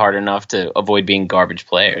didn't pray hard enough to avoid being garbage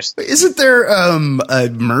players? Isn't there a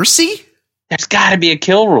mercy? There's got to be a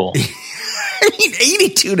kill rule. I mean,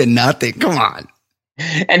 82-0. Come on.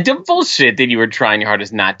 And the bullshit that you were trying your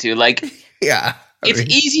hardest not to. Like, yeah. It's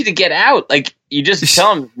easy to get out. Like, you just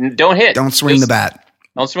tell them, don't hit. Don't swing the bat.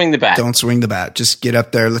 Don't swing the bat. Don't swing the bat. Just get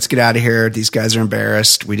up there. Let's get out of here. These guys are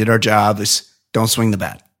embarrassed. We did our job. Don't swing the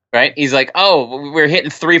bat. Right? He's like, oh, we're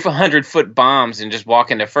hitting 300-foot bombs and just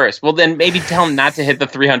walk into first. Well, then maybe tell him not to hit the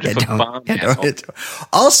 300-foot bomb.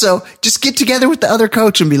 Also, just get together with the other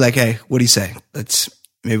coach and be like, hey, what do you say?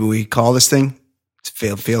 Maybe we call this thing.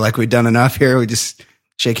 Feel like we've done enough here. We just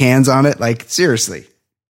shake hands on it. Like, seriously.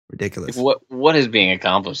 Ridiculous. What is being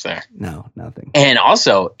accomplished there? No, nothing. And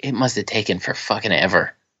also, it must have taken for fucking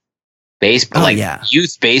ever. Baseball,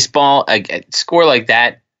 youth baseball, a score like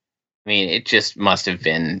that. I mean, it just must have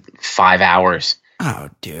been 5 hours. Oh,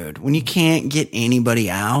 dude, when you can't get anybody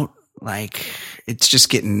out, like it's just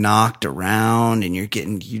getting knocked around, and you're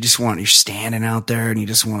standing out there, and you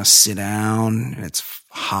just want to sit down, and it's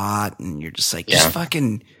hot, and you're just like,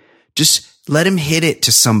 just let him hit it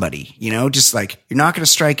to somebody, just like, you're not going to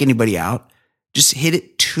strike anybody out. Just hit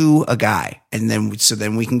it to a guy. And then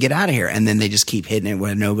we can get out of here. And then they just keep hitting it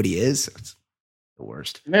where nobody is. It's the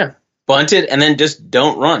worst. Yeah. Bunt it and then just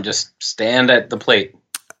don't run. Just stand at the plate.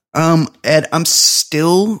 Ed,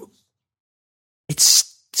 it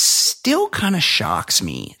still kind of shocks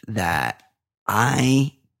me that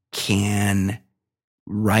I can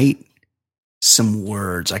write some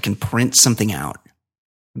words. I can print something out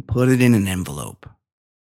and put it in an envelope.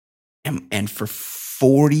 And for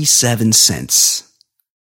 47 cents,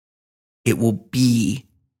 it will be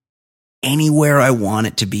anywhere I want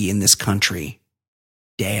it to be in this country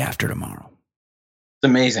day after tomorrow. It's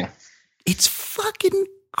amazing. It's fucking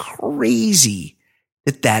crazy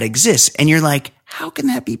that exists. And you're like, how can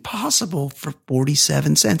that be possible for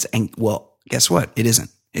 47 cents? And well, guess what? It isn't.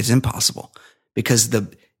 It's impossible because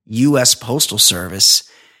the U.S. Postal Service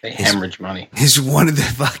is one of the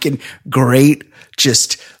fucking great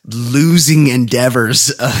just losing endeavors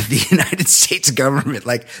of the United States government.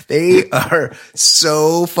 Like they are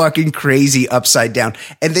so fucking crazy upside down.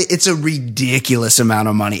 And it's a ridiculous amount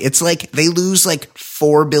of money. It's like they lose like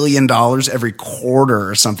 $4 billion every quarter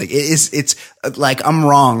or something. It's like, I'm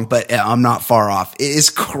wrong, but I'm not far off. It is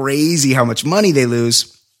crazy how much money they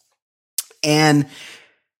lose. And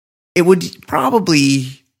it would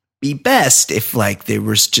probably be best if like there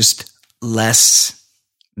was just less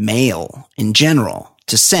mail in general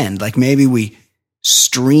to send. Like maybe we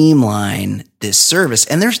streamline this service,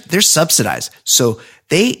 and they're subsidized, so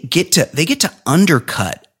they get to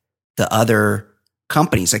undercut the other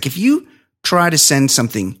companies. Like if you try to send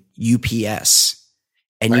something UPS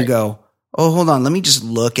and you go, oh, hold on, let me just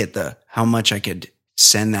look at how much I could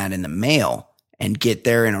send that in the mail and get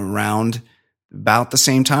there in around about the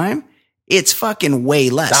same time. It's fucking way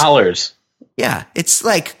less. Dollars. Yeah. It's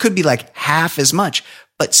like, could be like half as much,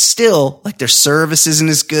 but still like their service isn't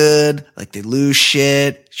as good. Like they lose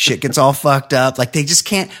shit gets all fucked up. Like they just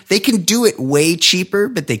can't, they can do it way cheaper,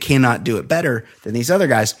 but they cannot do it better than these other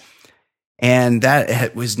guys. And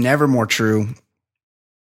that was never more true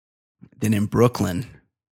than in Brooklyn,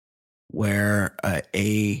 where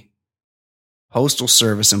a postal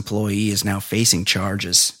service employee is now facing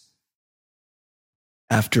charges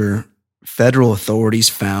after federal authorities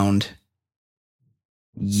found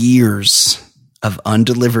years of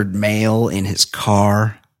undelivered mail in his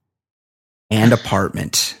car and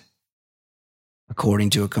apartment,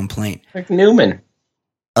 according to a complaint. Like Newman.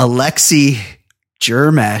 Alexi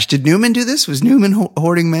Jermash. Did Newman do this? Was Newman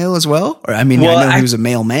hoarding mail as well? Or I know he was a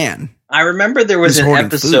mailman. I remember there was an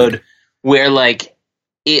episode where like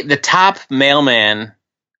the top mailman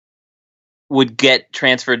would get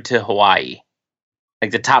transferred to Hawaii. Like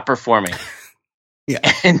the top performing. Yeah.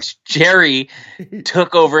 And Jerry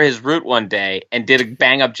took over his route one day and did a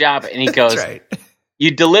bang up job. And he goes, you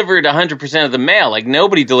delivered 100% of the mail. Like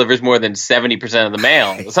nobody delivers more than 70% of the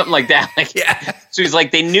mail. Something like that. Like, so he's like,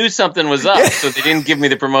 they knew something was up. So they didn't give me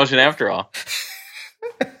the promotion after all.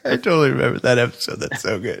 I totally remember that episode. That's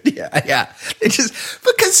so good. Yeah. Yeah. It just,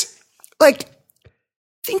 because like,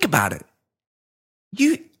 think about it.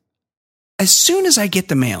 As soon as I get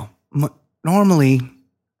the mail, normally,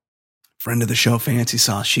 friend of the show, Fancy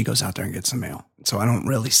Sauce, she goes out there and gets the mail. So I don't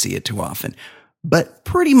really see it too often. But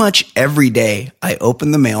pretty much every day, I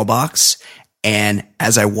open the mailbox, and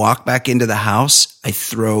as I walk back into the house, I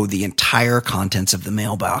throw the entire contents of the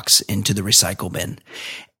mailbox into the recycle bin.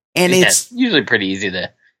 And it's usually pretty easy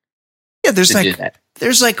to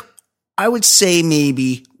there's like, I would say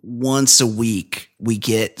maybe once a week we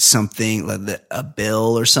get something like a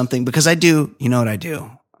bill or something, because I do, you know what I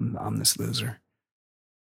do? I'm this loser.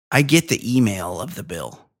 I get the email of the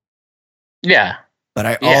bill. Yeah. But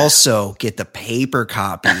I also get the paper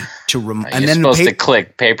copy to and then supposed to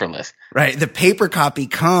click paperless. Right. The paper copy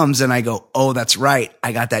comes and I go, oh, that's right.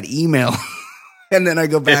 I got that email. And then I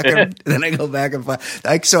go back and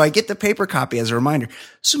find, so I get the paper copy as a reminder.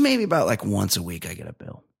 So maybe about like once a week I get a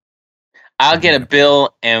bill. I'll get a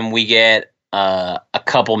bill and we get a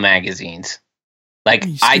couple magazines. Like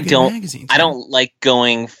I don't like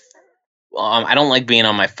going. I don't like being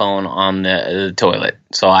on my phone on the toilet.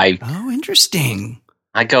 So interesting.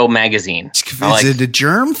 I go magazine. Is it a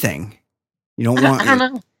germ thing? You don't want. I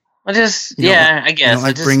don't know. I guess. I guess. You don't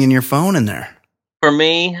like bringing your phone in there. For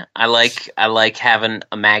me, I like having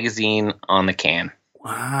a magazine on the can.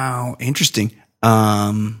 Wow, interesting.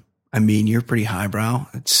 I mean, you're pretty highbrow.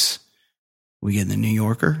 We get the New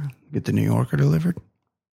Yorker. Get the New Yorker delivered.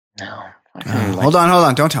 No. Hold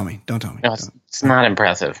on. Don't tell me. No, it's not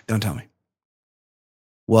impressive. Don't tell me.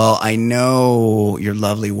 Well, I know your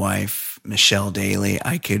lovely wife, Michelle Daly.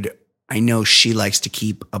 I know she likes to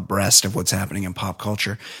keep abreast of what's happening in pop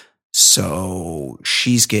culture. So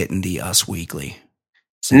she's getting the Us Weekly.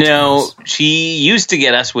 No, she used to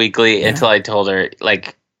get Us Weekly until I told her,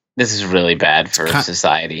 like, this is really bad for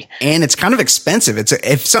society. And it's kind of expensive.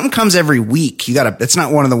 If something comes every week, it's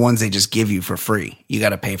not one of the ones they just give you for free. You got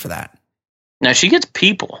to pay for that. Now she gets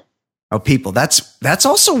People. Oh, People. That's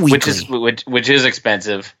also weekly. Which is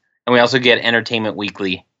expensive. And we also get Entertainment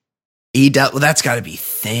Weekly. Well, that's got to be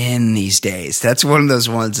thin these days. That's one of those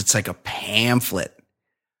ones. It's like a pamphlet.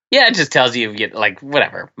 Yeah, it just tells you get like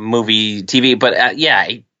whatever movie, TV. But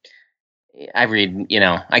I read.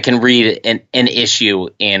 I can read an issue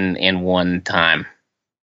in one time.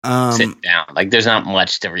 Sit down. Like there's not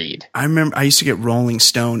much to read. I remember I used to get Rolling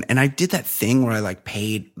Stone, and I did that thing where I like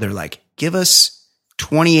paid. They're like, give us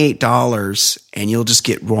 $28, and you'll just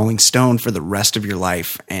get Rolling Stone for the rest of your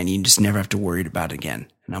life, and you just never have to worry about it again.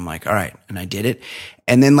 And I'm like, all right. And I did it.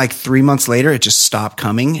 And then like 3 months later, it just stopped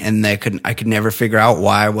coming, and I could never figure out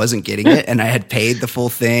why I wasn't getting it. And I had paid the full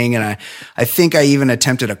thing. And I think I even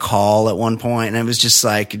attempted a call at one point, and it was just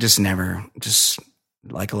like, just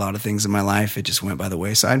like a lot of things in my life, it just went by the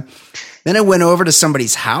wayside. Then I went over to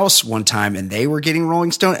somebody's house one time, and they were getting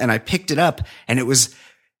Rolling Stone, and I picked it up, and it was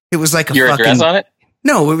like your address on it?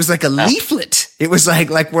 No, it was like a leaflet. It was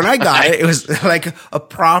like when I got it, it was like a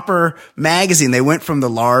proper magazine. They went from the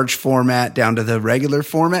large format down to the regular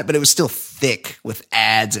format, but it was still thick with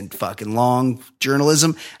ads and fucking long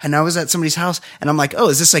journalism. And I was at somebody's house, and I'm like, oh,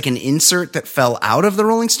 is this like an insert that fell out of the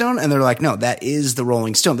Rolling Stone? And they're like, no, that is the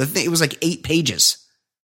Rolling Stone. It was like 8 pages.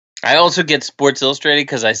 I also get Sports Illustrated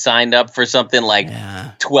because I signed up for something like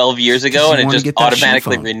 12 years ago, and it just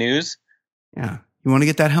automatically renews. Yeah. You want to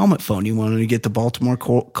get that helmet phone. You want to get the Baltimore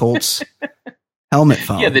Colts helmet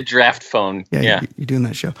phone. Yeah, the draft phone. Yeah. You're doing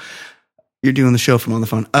that show. You're doing the show from on the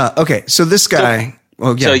phone. Okay, so this guy.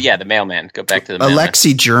 So the mailman. Go back to the mailman.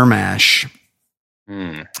 Alexei Jermash.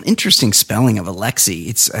 Interesting spelling of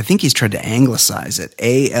Alexei. I think he's tried to anglicize it.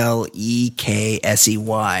 Aleksey.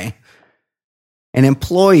 An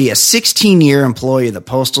employee, a 16-year employee of the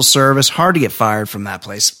Postal Service, hard to get fired from that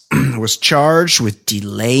place, was charged with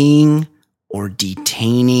delaying or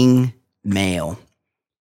detaining mail.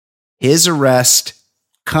 His arrest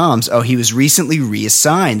comes. Oh, he was recently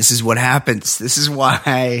reassigned. This is what happens. This is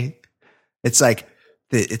why it's like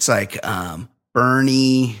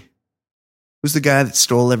Bernie. Who's the guy that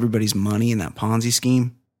stole everybody's money in that Ponzi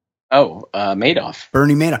scheme? Oh, Madoff.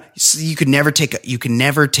 Bernie Madoff. So you can never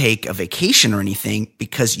take a vacation or anything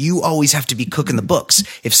because you always have to be cooking the books.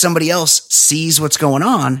 If somebody else sees what's going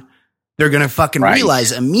on, they're going to fucking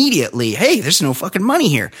realize immediately, hey, there's no fucking money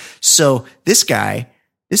here. So this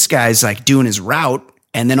guy's like doing his route,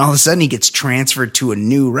 and then all of a sudden he gets transferred to a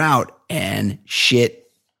new route, and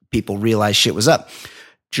people realize shit was up.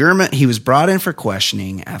 He was brought in for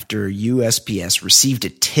questioning after USPS received a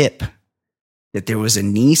tip that there was a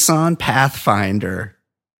Nissan Pathfinder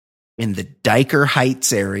in the Diker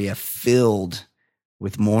Heights area filled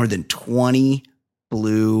with more than 20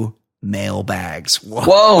 blue mail bags.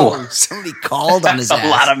 Whoa. Somebody called on his ass. A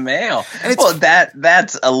lot of mail. Well,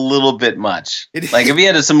 that's a little bit much. Like if he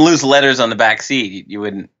had some loose letters on the back seat, you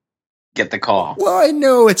wouldn't get the call. Well, I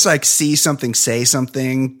know it's like see something, say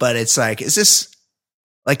something, but it's like, is this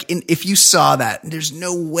like if you saw that, there's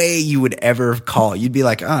no way you would ever call. You'd be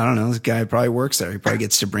like, oh, I don't know, this guy probably works there. He probably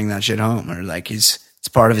gets to bring that shit home, or like It's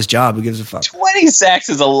part of his job. Who gives a fuck? 20 sacks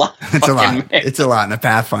is a lot. It's a lot. It's a lot in a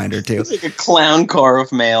Pathfinder, too. It's like a clown car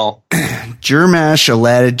of mail. Jermash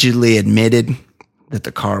allegedly admitted that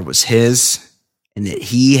the car was his and that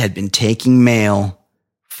he had been taking mail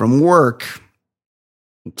from work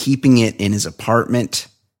and keeping it in his apartment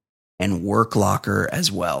and work locker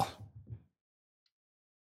as well.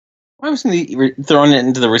 Why wasn't he throwing it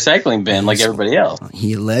into the recycling bin like everybody else?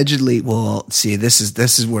 He allegedly, well, see, this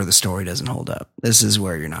is where the story doesn't hold up. This is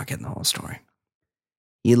where you're not getting the whole story.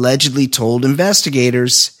 He allegedly told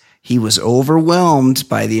investigators he was overwhelmed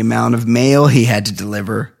by the amount of mail he had to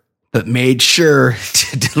deliver, but made sure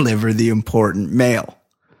to deliver the important mail.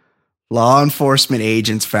 Law enforcement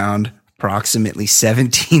agents found approximately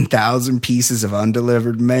 17,000 pieces of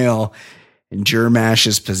undelivered mail in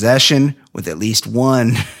Jermash's possession, with at least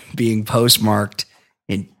one being postmarked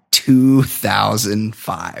in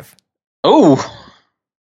 2005. Oh.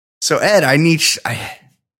 So, Ed,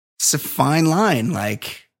 it's a fine line.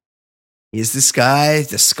 Like, is this guy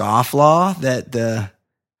the scofflaw that the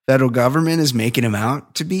federal government is making him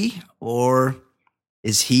out to be? Or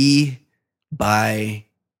is he, by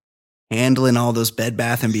handling all those Bed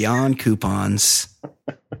Bath & Beyond coupons,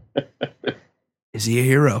 is he a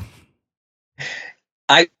hero?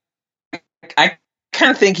 I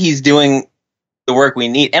kind of think he's doing the work we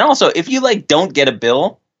need. And also, if you don't get a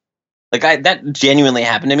bill, that genuinely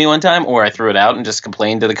happened to me one time, or I threw it out and just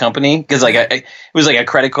complained to the company because it was a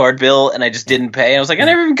credit card bill and I just didn't pay. I was like, I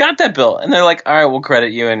never even got that bill. And they're like, all right, we'll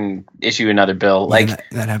credit you and issue another bill. That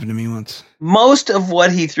happened to me once. Most of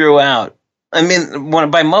what he threw out, I mean,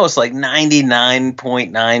 by most,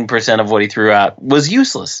 99.9% of what he threw out was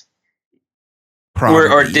useless. Probably,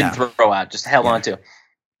 or didn't throw out, just held on to.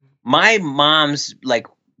 My mom's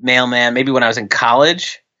mailman, maybe when I was in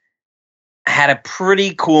college, had a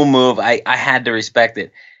pretty cool move. I had to respect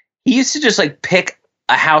it. He used to just pick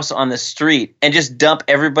a house on the street and just dump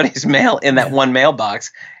everybody's mail in that one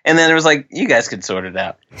mailbox. And then it was you guys can sort it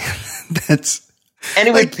out. And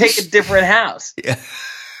he would pick a different house. Yeah.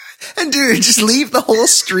 And dude, just leave the whole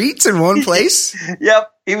streets in one place?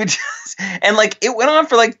 Yep. He would just, and it went on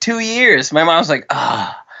for 2 years. My mom was like,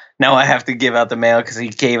 now I have to give out the mail because he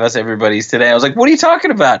gave us everybody's today. I was like, what are you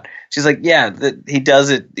talking about? She's like, yeah, he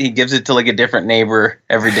does it. He gives it to a different neighbor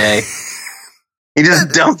every day. He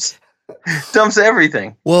just dumps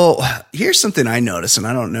everything. Well, here's something I noticed, and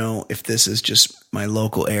I don't know if this is just my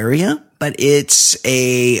local area, but it's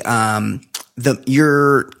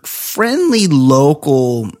your friendly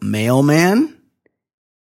local mailman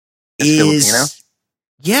is Filipino?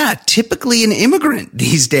 Yeah, typically an immigrant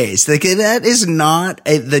these days. That is not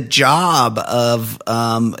the job of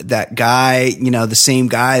that guy, the same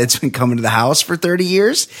guy that's been coming to the house for 30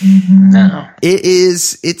 years. Mm-hmm. No.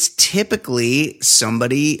 It's typically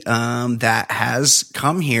somebody that has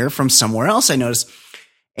come here from somewhere else, I noticed.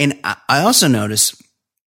 And I also noticed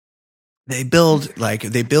they build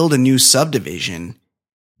a new subdivision,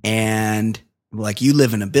 and you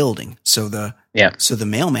live in a building. So the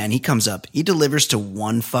mailman, he comes up, he delivers to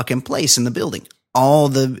one fucking place in the building. All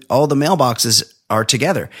the mailboxes are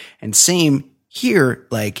together. And same here,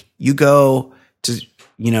 you go to,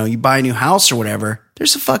 you buy a new house or whatever,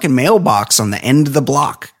 there's a fucking mailbox on the end of the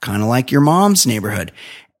block, kind of like your mom's neighborhood.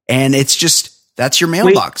 And it's just, that's your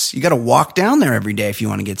mailbox. You got to walk down there every day if you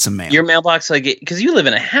want to get some mail. Your mailbox, because you live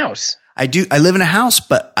in a house. I do. I live in a house,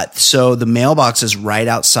 but so the mailbox is right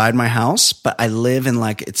outside my house, but I live in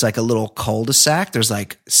it's a little cul-de-sac. There's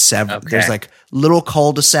several, okay. There's little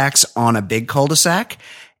cul-de-sacs on a big cul-de-sac.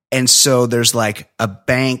 And so there's a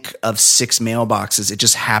bank of 6 mailboxes. It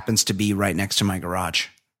just happens to be right next to my garage.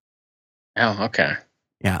 Oh, okay.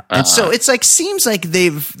 Yeah. And so it's seems like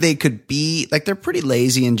they could be they're pretty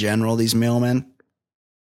lazy in general, these mailmen.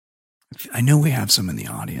 I know we have some in the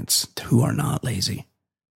audience who are not lazy.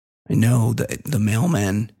 I know that the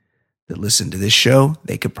mailmen that listen to this show,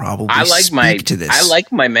 they could probably speak to this. I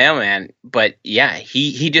like my mailman, but yeah,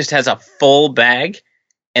 he just has a full bag,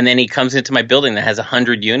 and then he comes into my building that has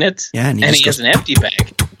 100 units, and he has an empty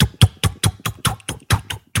bag.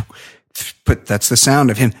 But that's the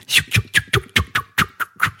sound of him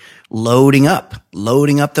loading up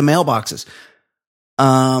the mailboxes.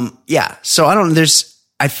 Yeah. So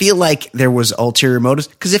I feel like there was ulterior motives,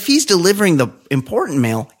 because if he's delivering the important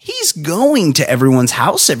mail, he's going to everyone's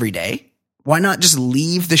house every day. Why not just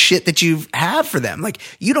leave the shit that you have for them?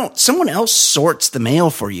 Someone else sorts the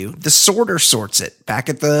mail for you. The sorter sorts it back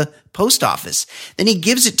at the post office. Then he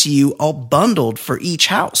gives it to you all bundled for each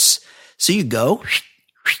house. So you go,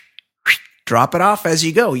 drop it off as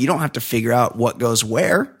you go. You don't have to figure out what goes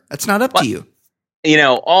where. That's not up to you.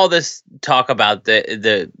 all this talk about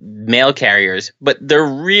the mail carriers, but the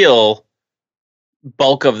real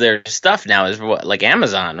bulk of their stuff now is what, like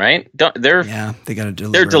Amazon, right? They got to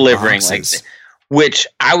deliver. They're delivering boxes. which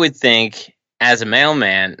I would think as a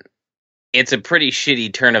mailman, it's a pretty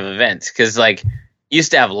shitty turn of events because like you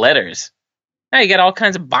used to have letters. Now you got all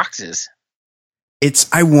kinds of boxes.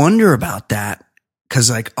 I wonder about that because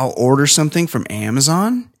like I'll order something from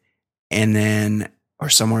Amazon or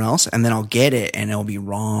somewhere else, and then I'll get it and it'll be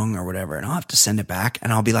wrong or whatever, and I'll have to send it back,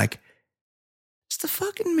 and I'll be like, does the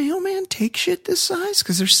fucking mailman take shit this size?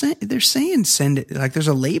 Because they're saying send it, like there's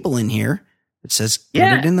a label in here that says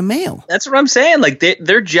get it in the mail. That's what I'm saying. Like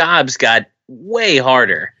their jobs got way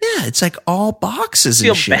harder. Yeah, it's like all boxes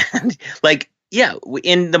and shit. Bad. Like, yeah,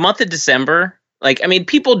 in the month of December, like, I mean,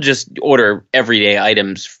 people just order everyday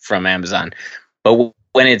items from Amazon, but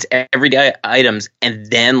when it's everyday items and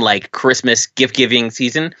then like Christmas gift giving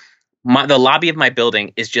season, the lobby of my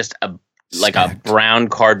building is just a brown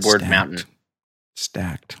cardboard mountain.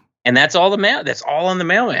 Stacked. And that's all the mail. That's all on the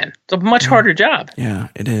mailman. It's a much harder job. Yeah,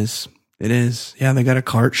 it is. It is. Yeah, they got to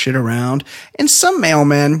cart shit around. And some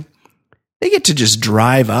mailmen, they get to just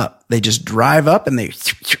drive up. They just drive up and they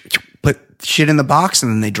put shit in the box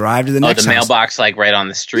and then they drive to the next house. Mailbox like right on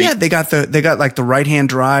the street. Yeah, they got like the right-hand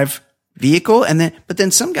drive vehicle, but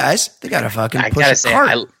then some guys, they got to fucking push a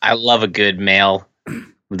cart. I love a good mail,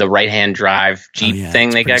 the right-hand drive Jeep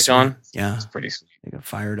thing they got going. Yeah. It's pretty sweet. They got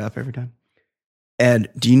fired up every time.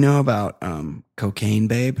 Ed, do you know about Cocaine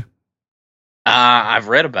Babe? I've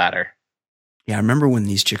read about her. Yeah, I remember when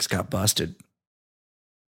these chicks got busted.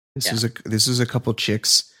 This was a couple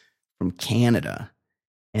chicks from Canada,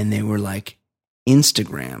 and they were like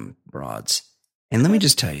Instagram broads. And let me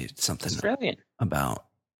just tell you something about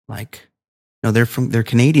they're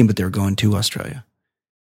Canadian, but they're going to Australia.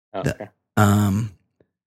 Okay. Let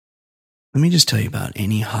me just tell you about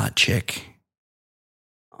any hot chick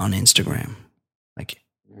on Instagram. Like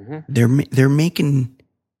they're making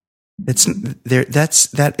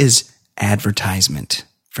that is advertisement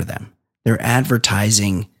for them. They're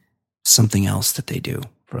advertising something else that they do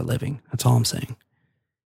for a living. That's all I'm saying.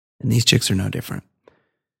 And these chicks are no different.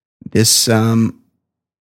 This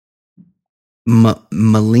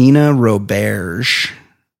Melina Roberge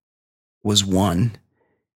was one,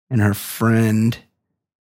 and her friend,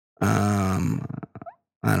 I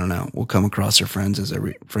don't know. We'll come across her friends as I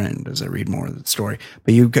read more of the story.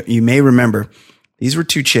 But you may remember these were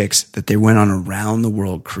two chicks that they went on a round the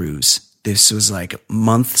world cruise. This was like a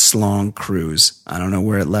months long cruise. I don't know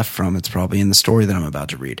where it left from. It's probably in the story that I'm about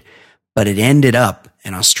to read. But it ended up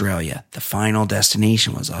in Australia. The final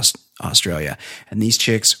destination was Australia. And these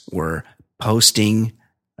chicks were posting,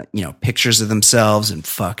 pictures of themselves in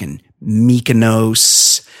fucking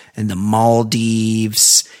Mykonos and the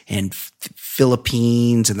Maldives and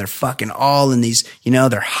Philippines. And they're fucking all in these,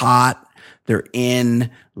 they're hot. They're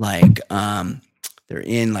in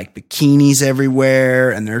bikinis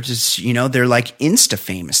everywhere, and they're just, they're like Insta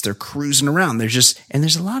famous. They're cruising around. And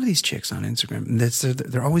there's a lot of these chicks on Instagram. And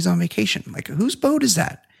they're always on vacation. Like, whose boat is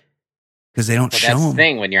that? Because they don't show them. That's the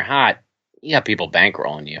thing. When you're hot, you got people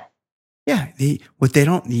bankrolling you. Yeah. They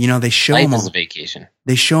show Life them is a vacation.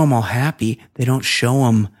 They show them all happy. They don't show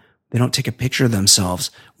them. They don't take a picture of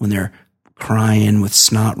themselves when they're crying with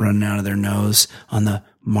snot running out of their nose on the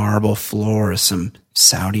marble floor of some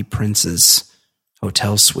Saudi prince's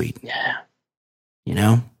hotel suite. Yeah.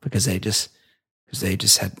 Because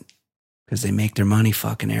they make their money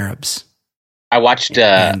fucking Arabs. I watched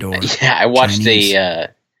a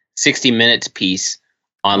 60 Minutes piece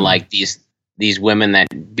on like these women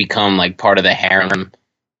that become like part of the harem.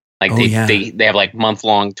 Like they have like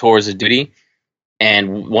month-long tours of duty.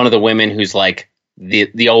 And one of the women who's like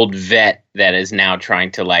the old vet that is now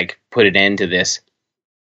trying to like put an end to this.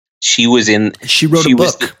 She wrote a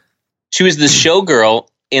book. She was the showgirl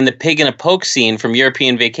in the Pig in a Poke scene from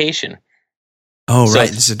European Vacation. Oh, right.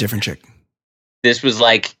 This is a different chick. This was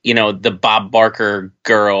like, the Bob Barker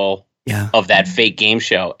girl of that fake game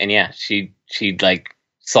show. And she like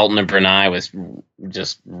Sultan of Brunei was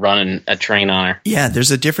just running a train on her. Yeah,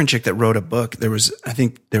 there's a different chick that wrote a book. I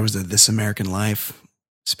think there was a This American Life.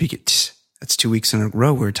 That's 2 weeks in a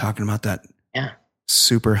row. We were talking about that. Yeah.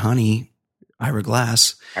 Super honey, Ira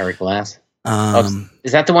Glass.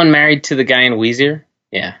 Is that the one married to the guy in Weezer?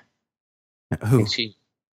 Yeah. Who?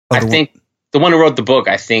 I think the one who wrote the book,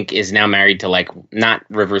 I think, is now married to like not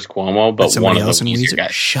Rivers Cuomo, but one of the Weezer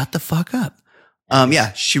guys. Shut the fuck up.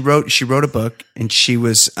 Yeah, she wrote a book, and she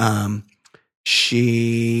was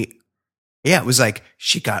Yeah, it was like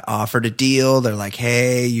she got offered a deal. They're like,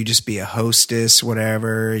 hey, you just be a hostess,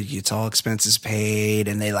 whatever. It's all expenses paid.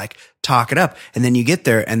 And they like talk it up. And then you get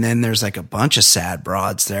there and then there's like a bunch of sad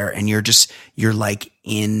broads there. And you're like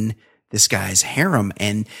in this guy's harem.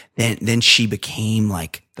 And then she became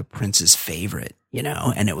like the prince's favorite, you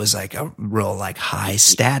know, and it was like a real like high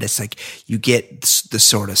status. Like you get the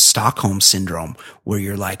sort of Stockholm syndrome where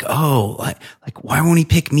you're like, oh, like why won't he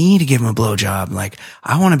pick me to give him a blowjob? Like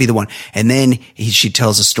I want to be the one. And then she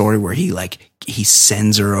tells a story where he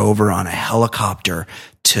sends her over on a helicopter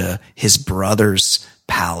to his brother's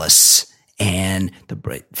palace and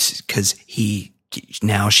cause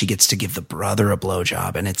now she gets to give the brother a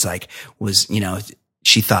blowjob. And it's like,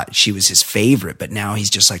 she thought she was his favorite, but now he's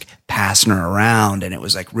just like passing her around and it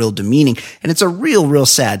was like real demeaning. And it's a real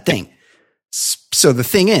sad thing. So the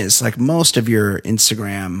thing is, like most of your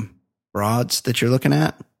Instagram broads that you're looking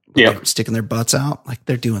at, sticking their butts out, like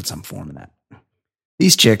they're doing some form of that.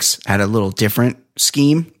 These chicks had a little different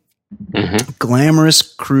scheme. Mm-hmm. Glamorous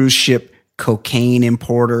cruise ship cocaine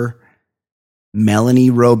importer Melanie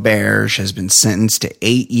Roberge has been sentenced to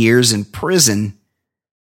 8 years in prison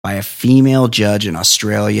by a female judge in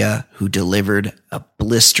Australia who delivered a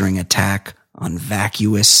blistering attack on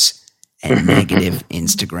vacuous and negative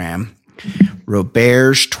Instagram.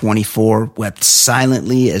 Roberge, 24, wept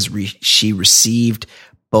silently as she received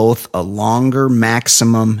both a longer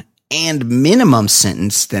maximum and minimum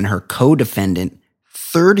sentence than her co-defendant,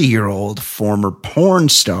 30-year-old former porn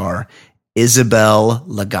star Isabel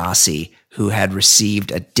Lagasse, who had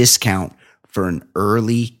received a discount for an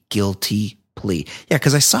early guilty plea. Yeah,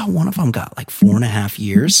 because I saw one of them got like 4.5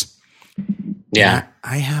 years. Yeah.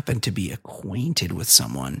 I happen to be acquainted with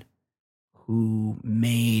someone who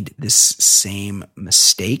made this same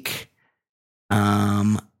mistake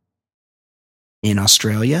in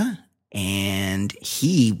Australia. And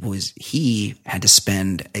he had to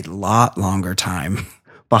spend a lot longer time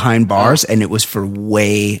behind bars, and it was for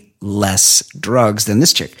way less drugs than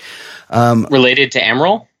this chick. Related to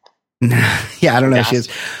Emerald? Yeah, I don't know if she is.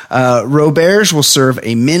 Roberge will serve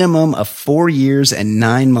a minimum of 4 years and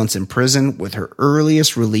 9 months in prison, with her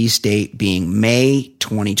earliest release date being May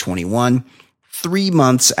 2021, 3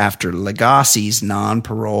 months after Lagasse's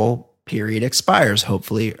non-parole period expires.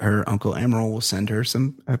 Hopefully her Uncle Emerald will send her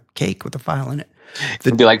a cake with a file in it.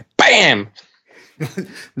 It'd be like, bam!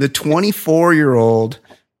 The 24-year-old,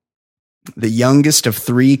 the youngest of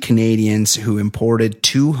 3 Canadians who imported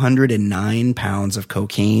 209 pounds of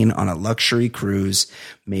cocaine on a luxury cruise,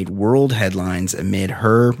 made world headlines amid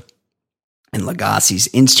her and Lagasse's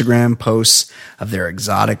Instagram posts of their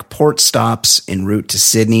exotic port stops en route to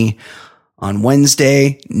Sydney. On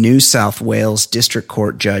Wednesday, New South Wales District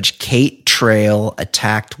Court Judge Kate Trail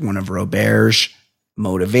attacked one of Roberge's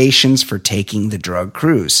motivations for taking the drug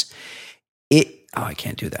cruise. I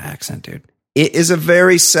can't do the accent, dude. It is a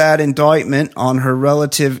very sad indictment on her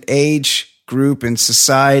relative age group in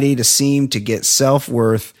society to seem to get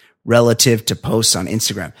self-worth relative to posts on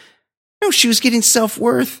Instagram. No, she was getting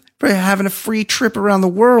self-worth for having a free trip around the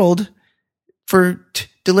world for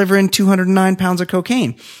delivering 209 pounds of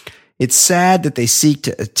cocaine. It's sad that they seek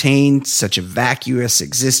to attain such a vacuous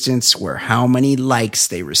existence where how many likes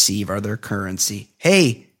they receive are their currency.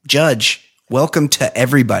 Hey, judge, welcome to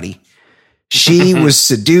everybody. She was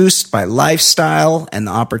seduced by lifestyle and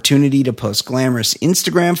the opportunity to post glamorous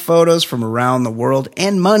Instagram photos from around the world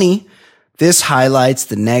and money. This highlights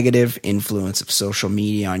the negative influence of social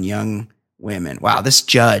media on young women. Wow, this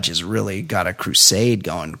judge has really got a crusade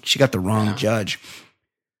going. She got the wrong judge.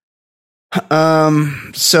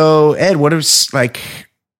 So Ed,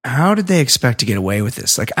 how did they expect to get away with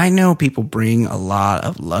this? Like, I know people bring a lot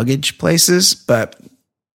of luggage places, but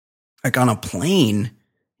like on a plane,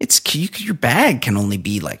 your bag can only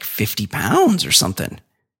be like 50 pounds or something.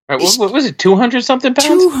 Right, what was it? 200 something pounds?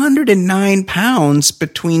 209 pounds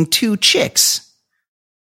between 2 chicks.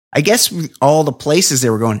 I guess all the places they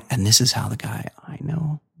were going, and this is how the guy I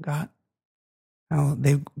know how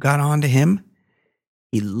they got onto him.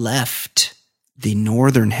 He left the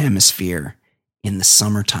northern hemisphere in the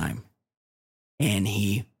summertime and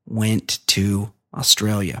he went to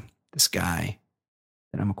Australia. This guy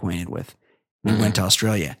that I'm acquainted with. He went to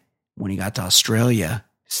Australia. When he got to Australia,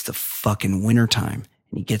 it's the fucking wintertime.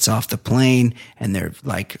 And he gets off the plane and they're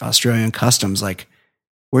like, Australian customs, like,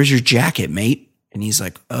 where's your jacket, mate? And he's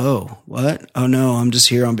like, oh, what? Oh no, I'm just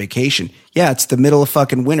here on vacation. Yeah, it's the middle of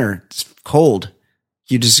fucking winter. It's cold.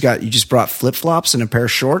 You just brought flip-flops and a pair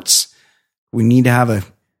of shorts. We need to have a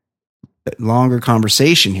longer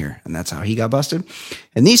conversation here. And that's how he got busted.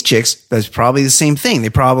 And these chicks, that's probably the same thing. They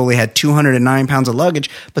probably had 209 pounds of luggage,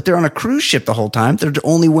 but they're on a cruise ship the whole time. They're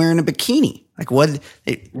only wearing a bikini. Like what?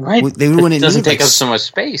 They wouldn't doesn't need take up so much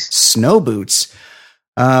space. Snow boots.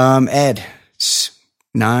 Ed,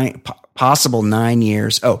 possible 9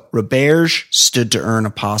 years. Oh, Roberge stood to earn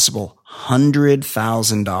a possible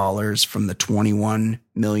 $100,000 from the $21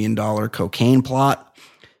 million cocaine plot.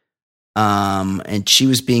 And she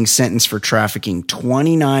was being sentenced for trafficking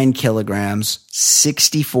 29 kilograms,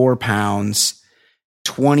 64 pounds,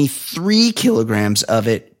 23 kilograms of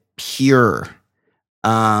it pure.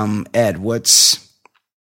 Ed, does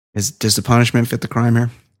the punishment fit the crime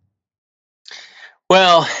here?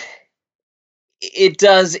 Well, it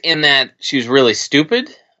does in that she was really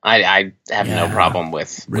stupid. I have no problem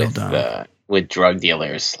with drug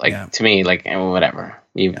dealers. Like to me, like whatever.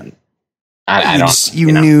 You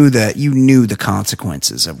knew the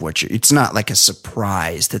consequences of what it's not like a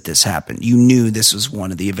surprise that this happened. You knew this was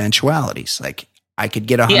one of the eventualities. Like I could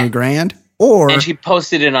get $100,000 and she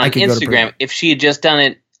posted it on Instagram. If she had just done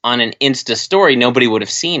it on an Insta story, nobody would have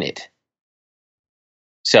seen it.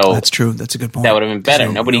 So that's true. That's a good point. That would have been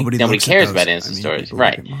better. Nobody cares about Insta stories.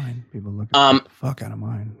 Right. People look at the fuck out of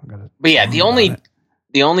mine. But yeah, the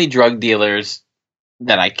only drug dealers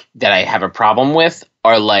that I have a problem with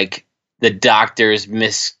are like the doctors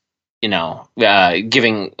giving, over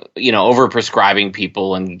prescribing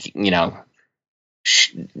people and,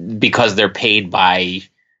 because they're paid by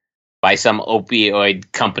some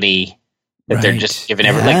opioid company that they're just giving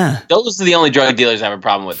everything. Like those are the only drug dealers I have a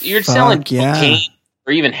problem with. You're selling cocaine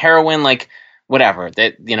or even heroin, like whatever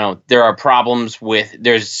that, there are problems with,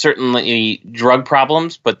 there's certainly drug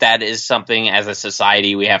problems, but that is something as a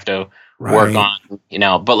society we have to work on,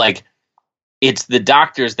 but like, it's the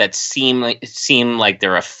doctors that seem like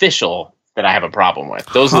they're official that I have a problem with.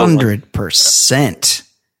 Those 100%.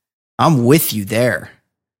 I'm with you there.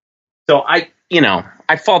 So I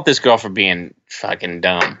fault this girl for being fucking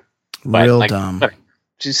dumb. Real dumb.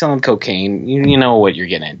 She's selling cocaine. You know what you're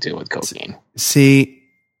getting into with cocaine. See,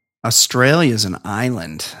 Australia is an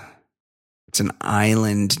island. It's an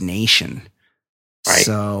island nation. Right.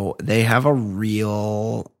 So they have a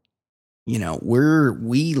real...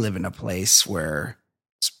 we live in a place where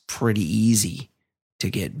it's pretty easy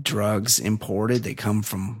to get drugs imported. They come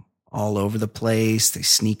from all over the place. They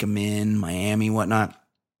sneak them in, Miami, whatnot.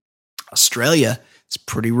 Australia, it's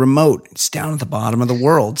pretty remote. It's down at the bottom of the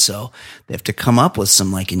world. So they have to come up with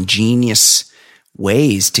some like ingenious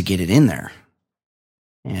ways to get it in there.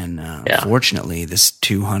 And fortunately, this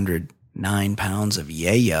 209 pounds of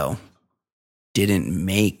yayo didn't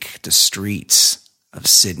make the streets of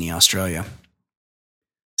Sydney, Australia.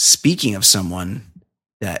 Speaking of someone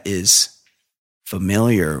that is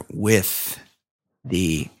familiar with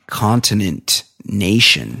the continent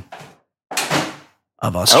nation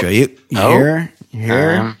of Australia,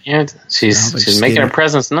 she's making her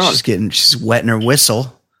presence known. She's wetting her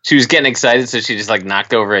whistle. She was getting excited, so she just like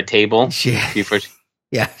knocked over a table. She's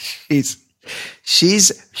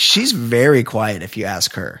very quiet. If you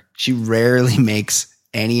ask her, she rarely makes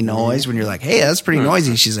any noise when you're like, hey, that's pretty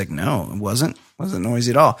noisy. She's like, no, it wasn't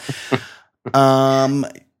noisy at all.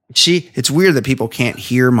 It's weird that people can't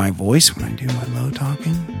hear my voice when I do my low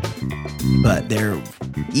talking, but they're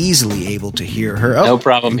easily able to hear her. No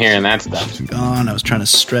problem hearing that stuff. She's gone. I was trying to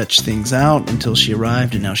stretch things out until she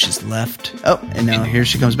arrived, and now she's left. Oh, and now here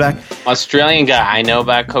she comes back. Australian guy I know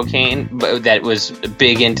about cocaine, that was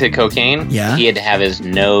big into cocaine. Yeah, he had to have his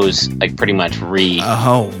nose like pretty much formed.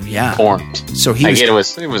 So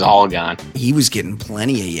it was all gone. He was getting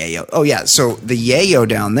plenty of yayo. Oh yeah, so the yayo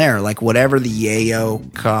down there, like whatever the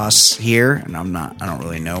yayo costs here, and I don't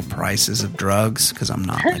really know prices of drugs because I'm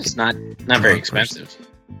not. It's not very expensive. Person.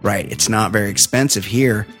 Right, it's not very expensive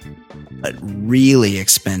here, but really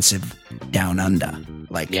expensive down under.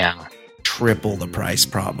 Like triple the price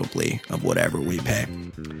probably of whatever we pay.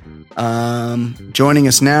 Joining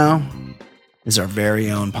us now is our very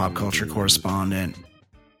own pop culture correspondent,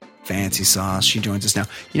 Fancy Sauce. She joins us now.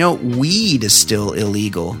 Weed is still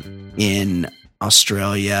illegal in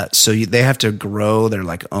Australia, so they have to grow their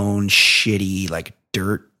like own shitty like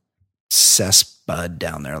dirt cessbud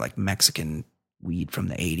down there, like Mexican weed from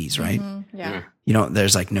the 80s, right? Mm-hmm. Yeah.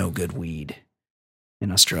 There's like no good weed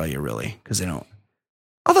in Australia really because they don't.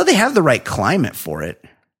 Although they have the right climate for it.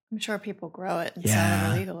 I'm sure people grow it and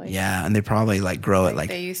sell it illegally. Yeah, and they probably like grow it like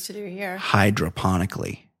they used to do here,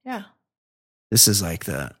 hydroponically. Yeah. This is like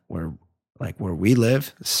where we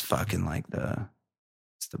live. This is fucking like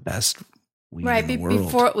it's the best weed in the world.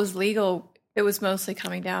 Before it was legal, it was mostly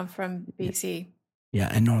coming down from BC. Yeah,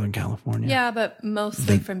 and Northern California. Yeah, but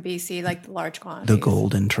mostly from BC, like the large quantities. The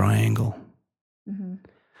Golden Triangle.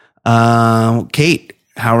 Mm-hmm. Kate,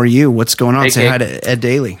 how are you? What's going on? Hey, Say Kate. hi to Ed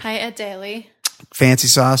Daly. Hi, Ed Daly. Fancy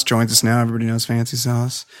Sauce joins us now. Everybody knows Fancy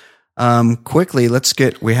Sauce. Quickly,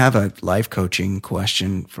 we have a life coaching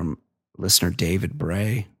question from listener David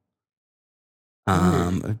Bray.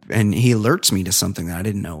 And he alerts me to something that I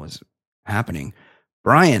didn't know was happening.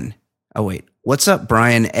 Brian. Oh, wait. What's up,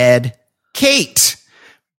 Brian, Ed, Kate?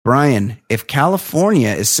 Brian, if California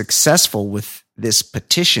is successful with this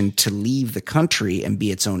petition to leave the country and be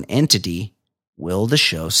its own entity, will the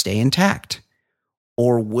show stay intact?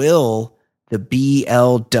 Or will the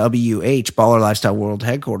BLWH, Baller Lifestyle World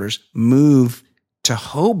Headquarters, move to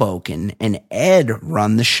Hoboken and Ed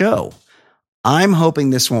run the show? I'm hoping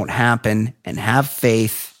this won't happen, and have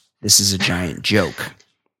faith. This is a giant joke.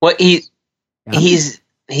 Well, he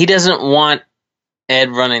doesn't want Ed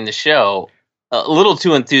running the show a little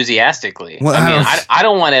too enthusiastically. Well, I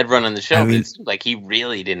don't want Ed running the show. I mean, it seems like he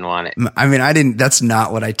really didn't want it. I mean, I didn't. That's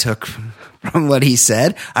not what I took from what he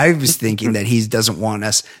said. I was thinking that he doesn't want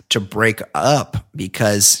us to break up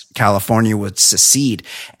because California would secede.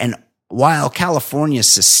 And while California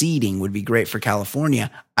seceding would be great for California,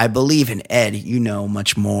 I believe in Ed. You know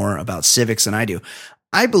much more about civics than I do.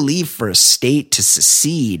 I believe for a state to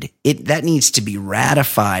secede, that needs to be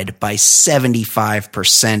ratified by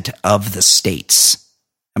 75% of the states.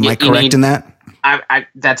 Am I correct in that?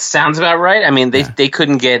 That sounds about right. I mean, they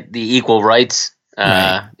couldn't get the equal rights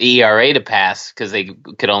ERA to pass because they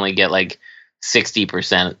could only get like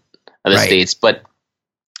 60% of the states.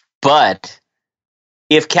 But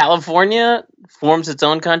if California forms its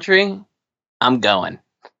own country, I'm going.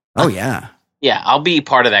 Oh, yeah. Yeah, I'll be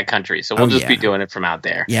part of that country. So we'll just be doing it from out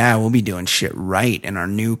there. Yeah, we'll be doing shit right in our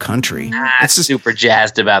new country. I'm super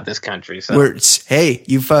jazzed about this country. So hey,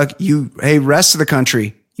 rest of the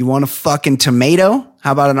country, you want a fucking tomato?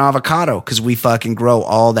 How about an avocado? Because we fucking grow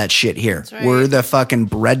all that shit here. Right. We're the fucking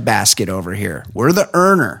breadbasket over here. We're the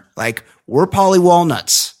earner. Like, we're Polly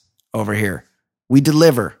Walnuts over here. We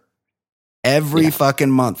deliver every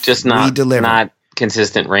fucking month. Just not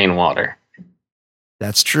consistent rainwater.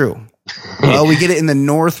 That's true. Well, we get it in the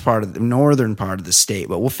northern part of the state,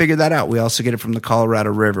 but we'll figure that out. We also get it from the Colorado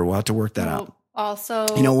River. We'll have to work that out. Also,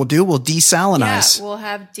 we'll desalinize. Yeah, we'll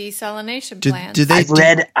have desalination plants.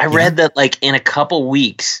 I read that like in a couple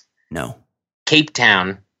weeks. No, Cape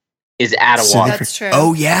Town is out of water. That's true.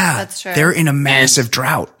 Oh yeah, that's true. They're in a massive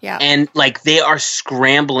drought. Yeah, and like they are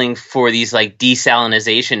scrambling for these like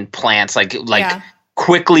desalinization plants,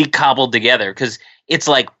 quickly cobbled together because it's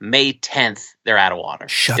like May 10th. They're out of water.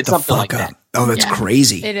 Shut the fuck up. Oh, that's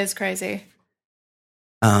crazy. It is crazy.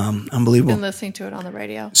 Unbelievable. Been listening to it on the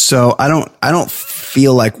radio. So I don't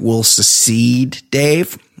feel like we'll secede,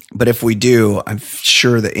 Dave. But if we do, I'm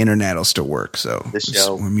sure the internet will still work. So the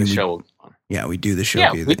show will go on. Yeah, we do the show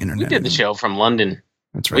via the internet. We did the show from London.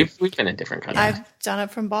 That's right. We've been in different countries. I've done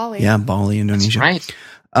it from Bali. Yeah, Bali, Indonesia. That's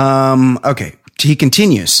right. Okay. He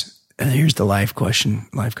continues. Here's the life coaching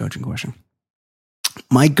question.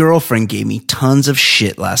 My girlfriend gave me tons of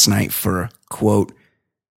shit last night for, quote,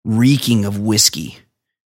 reeking of whiskey,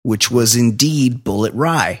 which was indeed Bullet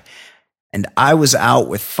Rye. And I was out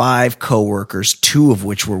with 5 coworkers, 2 of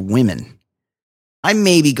which were women. I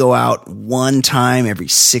maybe go out one time every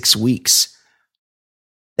 6 weeks.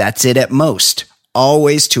 That's it at most.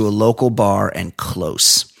 Always to a local bar and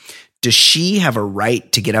close. Does she have a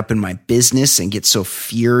right to get up in my business and get so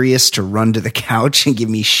furious to run to the couch and give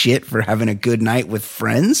me shit for having a good night with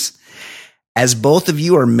friends? As both of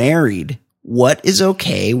you are married, what is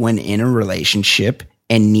okay when in a relationship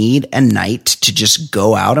and need a night to just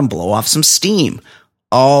go out and blow off some steam?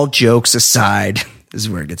 All jokes aside, this is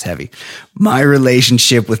where it gets heavy. My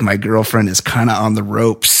relationship with my girlfriend is kind of on the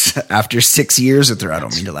ropes after 6 years with her. I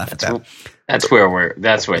don't mean to laugh at that. That's where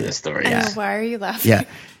the story is. Why are you laughing? Yeah.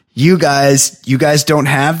 You guys don't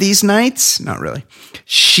have these nights? Not really.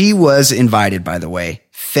 She was invited, by the way.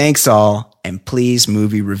 Thanks all. And please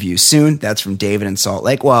movie review soon. That's from David in Salt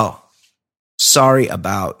Lake. Well, sorry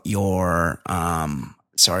about your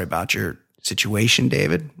situation,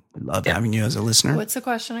 David. We love having you as a listener. What's the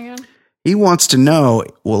question again? He wants to know,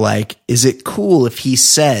 is it cool if he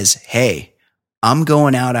says, hey, I'm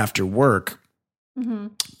going out after work,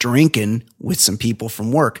 drinking with some people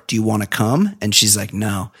from work. Do you want to come? And she's like,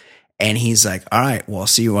 no. And he's like, all right, well, I'll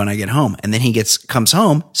see you when I get home. And then he comes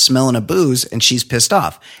home smelling a booze and she's pissed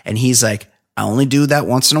off. And he's like, I only do that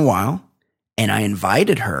once in a while. And I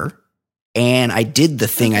invited her and I did the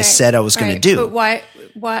thing I said I was going to do. But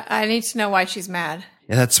why? I need to know why she's mad.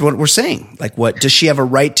 Yeah, that's what we're saying. Like, what does she have a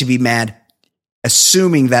right to be mad?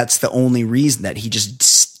 assuming that's the only reason that he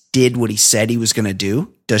just did what he said he was going to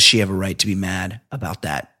do, does she have a right to be mad about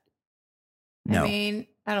that? No. I mean,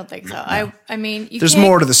 I don't think so. No. I mean, there's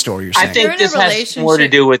more to the story you're saying. I think this has more to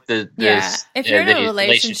do with the if you're in a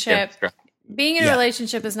relationship. Being in a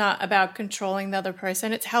relationship is not about controlling the other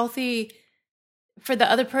person. It's healthy for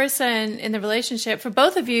the other person in the relationship, for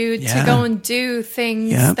both of you to go and do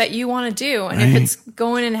things that you want to do. And if it's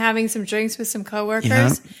going and having some drinks with some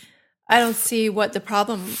coworkers, I don't see what the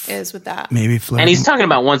problem is with that. Maybe flirt. And he's talking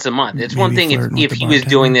about once a month. It's one thing if he was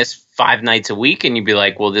doing this 5 nights a week and you'd be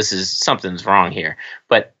like, well, something's wrong here.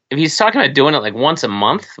 But if he's talking about doing it like once a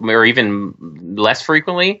month or even less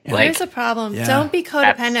frequently, here's the problem. Don't be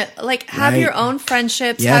codependent. Like, have your own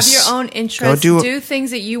friendships, have your own interests, do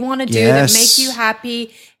things that you want to do that make you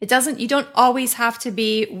happy. You don't always have to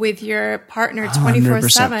be with your partner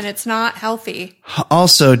 24/7. It's not healthy.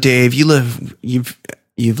 Also, Dave,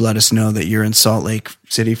 you've let us know that you're in Salt Lake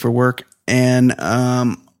City for work, and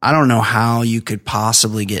I don't know how you could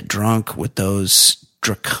possibly get drunk with those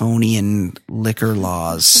draconian liquor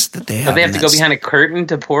laws that they have. But they have to go behind a curtain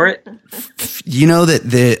to pour it. You know that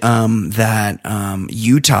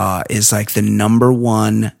Utah is like the number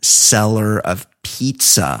one seller of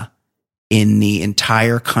pizza in the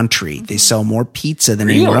entire country. They sell more pizza than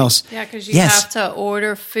anywhere else. Yeah, because you have to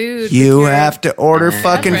order food. You have to order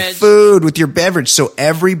fucking food with your beverage. So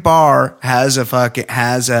every bar has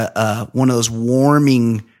a one of those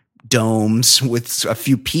warming domes with a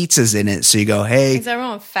few pizzas in it. So you go, hey. Is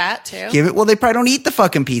everyone fat too? Well, they probably don't eat the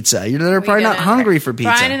fucking pizza. They're probably not hungry for pizza.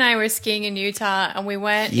 Brian and I were skiing in Utah and we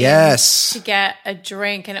went to get a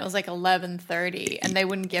drink and it was like 11:30 and they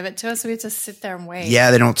wouldn't give it to us. So we had to sit there and wait. Yeah,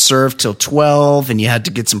 they don't serve till 12 and you had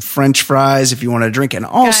to get some French fries if you want to drink. And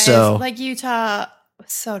also, guys, like Utah,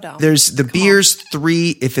 so dumb. There's the beer's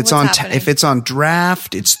 3. If it's on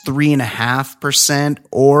draft, it's 3.5%.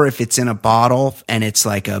 Or if it's in a bottle and it's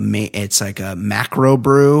like a macro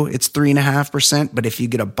brew, it's 3.5%. But if you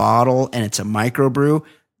get a bottle and it's a micro brew,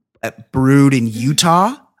 brewed in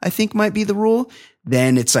Utah, I think might be the rule.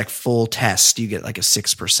 Then it's like full test. You get like a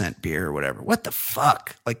 6% beer or whatever. What the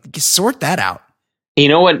fuck? Like, sort that out. You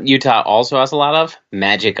know what Utah also has a lot of?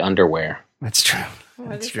 Magic underwear. That's true.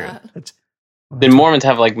 That's true. The Mormons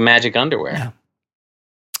have like magic underwear.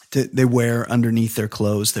 Yeah. They wear underneath their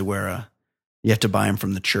clothes. They wear you have to buy them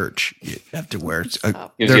from the church. You have to wear. Gives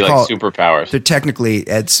you like superpowers. They're technically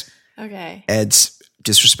Ed's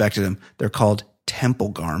disrespected them. They're called temple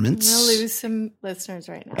garments. I'm gonna lose some listeners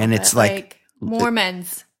right now. And it's like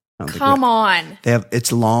Mormons. Come on.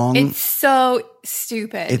 It's long. It's so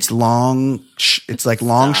stupid. It's long. It's like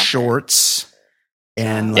long shorts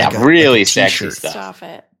and like really like sexy stuff. Stop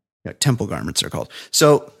it. Yeah, temple garments are called.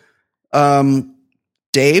 So,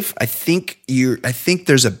 Dave, I think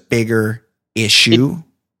there's a bigger issue.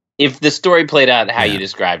 If the story played out how you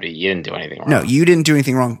described it, you didn't do anything wrong. No, you didn't do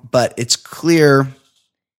anything wrong, but it's clear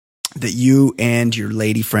that you and your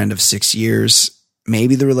lady friend of 6 years,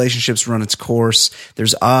 maybe the relationship's run its course.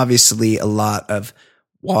 There's obviously a lot of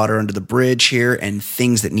water under the bridge here and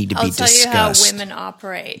things that need to be discussed. I'll tell you how women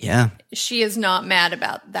operate. Yeah. She is not mad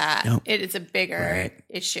about that. Nope. It is a bigger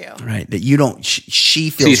issue. Right. That you don't,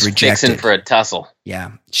 she feels rejected. She's fixing for a tussle.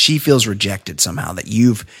 Yeah. She feels rejected somehow that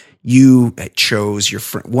you chose your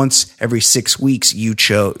friend once every 6 weeks. You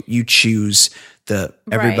choose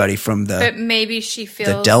everybody from but maybe she feels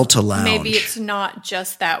the Delta Lounge. Maybe it's not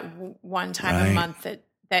just that one time a month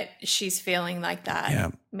that she's feeling like that.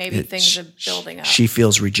 Yeah. Maybe things are building up. She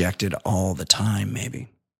feels rejected all the time, maybe.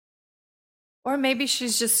 Or maybe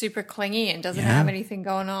she's just super clingy and doesn't have anything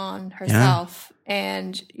going on herself. Yeah.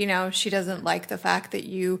 And, she doesn't like the fact that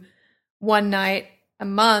you one night a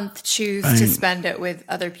month choose to spend it with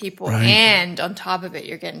other people. Right. And on top of it,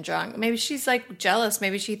 you're getting drunk. Maybe she's like jealous.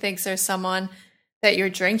 Maybe she thinks there's someone that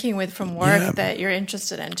you're drinking with from work that you're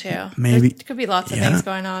interested in too. Maybe there could be lots of things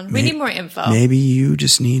going on. We need more info. Maybe you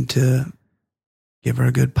just need to give her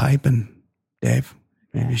a good piping, Dave.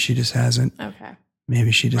 Maybe she just hasn't. Okay.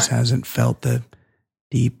 Maybe she just hasn't felt the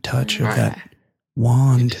deep touch of that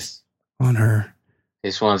wand on her.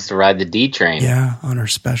 Just wants to ride the D train. Yeah, on her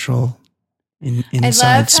special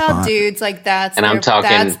inside spot. I love how dudes like that's their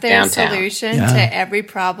downtown solution to every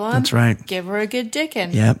problem. That's right. Give her a good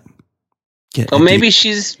dickin'. Yep. Maybe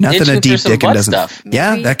she's nothing a deep dickin' doesn't. Stuff.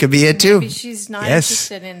 Maybe, that could be it too. Maybe she's not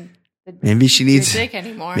interested in maybe she needs dick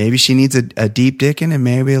anymore. Maybe she needs a deep dickin' and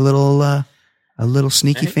maybe a little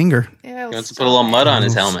sneaky finger. He wants to put a little mud on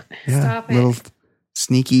his helmet. Yeah, stop it. Little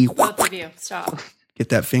sneaky. Both of you, stop. Get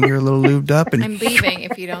that finger a little lubed up and I'm leaving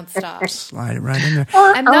if you don't stop. Slide it right in there.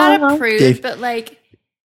 I'm not a prude, Dave. but like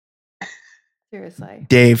seriously.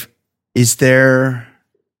 Dave,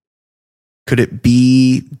 could it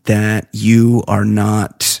be that you are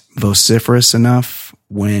not vociferous enough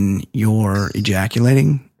when you're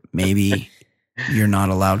ejaculating? Maybe you're not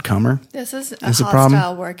a loud comer. This is a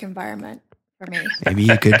hostile work environment for me. Maybe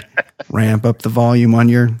you could ramp up the volume on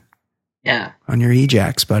your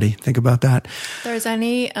ejacs, buddy. Think about that. If there's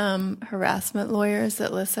any harassment lawyers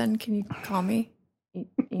that listen, can you call me?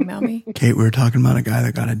 Email me? Kate, we were talking about a guy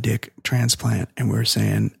that got a dick transplant, and we were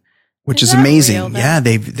saying, which is amazing. Yeah,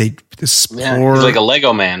 this poor, he's like a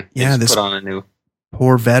Lego man. Yeah, this put on a new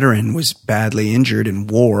poor veteran was badly injured in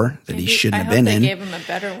war that he shouldn't have been in. They gave him a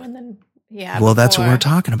better one than he had. Well, that's what we're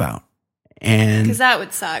talking about. And because that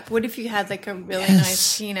would suck. What if you had like a really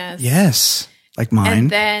nice penis? Yes, like mine. And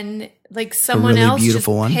then like someone really else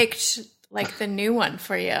beautiful just one. picked like the new one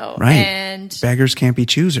for you. Right. And beggars can't be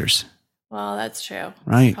choosers. Well, that's true.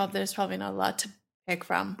 Right. There's probably not a lot to pick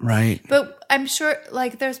from. Right. But I'm sure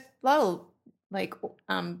like there's a lot of like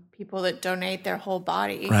people that donate their whole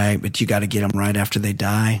body. Right. But you got to get them right after they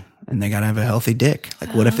die, and they got to have a healthy dick.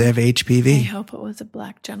 Like, what if they have HPV? I hope it was a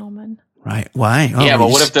black gentleman. Right. Why? Oh, yeah, but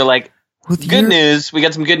what if they're like, good news, we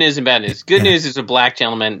got some good news and bad news. Good news is a black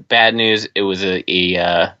gentleman. Bad news, it was a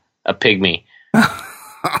pygmy.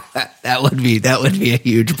 that would be a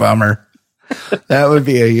huge bummer. That would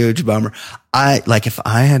be a huge bummer. If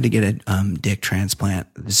I had to get a dick transplant,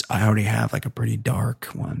 I already have like a pretty dark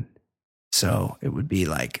one. So it would be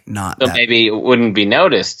like not. So maybe it wouldn't be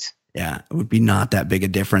noticed. Yeah, it would be not that big a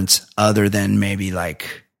difference, other than maybe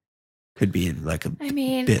like could be like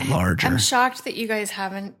bit larger. I'm shocked that you guys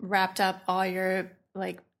haven't wrapped up all your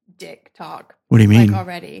like dick talk. What do you mean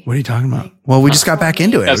already? What are you talking about? Well, we just got back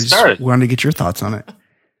into it. We wanted to get your thoughts on it.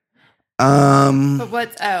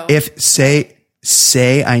 But if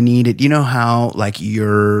say I needed, you know how like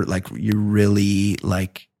you're really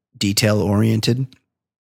like detail oriented.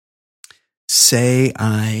 Say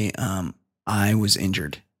I was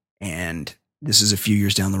injured, and this is a few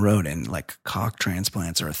years down the road, and like cock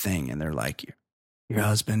transplants are a thing, and they're like, your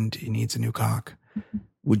husband, he needs a new cock.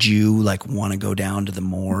 Would you like want to go down to the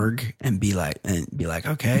morgue and be like,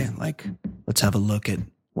 okay, like let's have a look at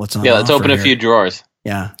what's on. Yeah, let's open a few drawers.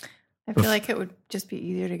 Yeah. I feel like it would just be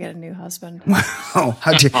easier to get a new husband. Wow.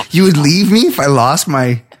 You would leave me if I lost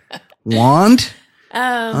my wand?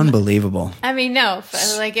 Unbelievable. I mean, no.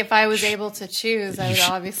 If I was able to choose, I would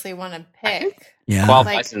obviously want to pick. Yeah.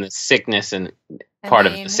 Qualifies in the sickness and part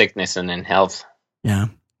of the sickness and in health. Yeah.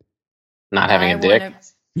 Not having a dick.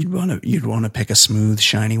 You'd want to pick a smooth,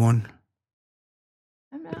 shiny one?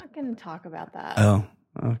 I'm not going to talk about that. Oh.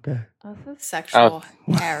 Okay. This is sexual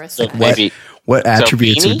harassment. What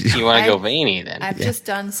attributes would you want to go veiny then? I've just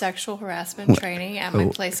done sexual harassment training at my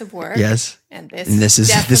place of work. Yes. And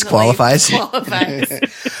this qualifies.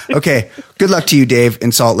 Okay. Good luck to you, Dave,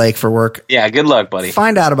 in Salt Lake for work. Yeah, good luck, buddy.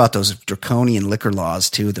 Find out about those draconian liquor laws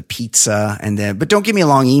too, the pizza, but don't give me a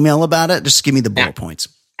long email about it. Just give me the bullet points.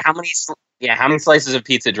 How many slices of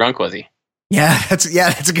pizza drunk was he? Yeah, that's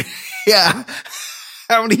a good. Yeah.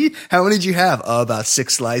 How many did you have? Oh, about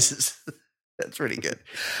 6 slices. That's pretty good.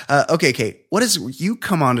 Okay, Kate, you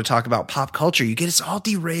come on to talk about pop culture. You get us all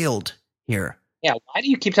derailed here. Yeah, why do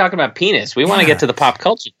you keep talking about penis? We want to get to the pop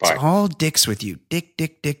culture part. It's all dicks with you.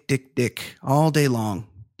 Dick. All day long,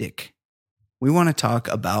 dick. We want to talk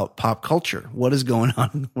about pop culture. What is going on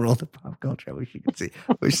in the world of pop culture? I wish you could see.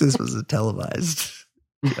 I wish this was a televised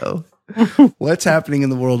show. What's happening in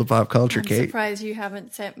the world of pop culture, Kate? I'm surprised you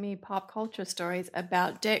haven't sent me pop culture stories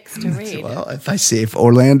about dicks to read. Well, if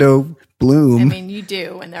Orlando Bloom... I mean, you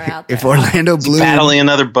do when they're out there. If Orlando Bloom... paddling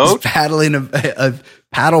another boat? Paddling a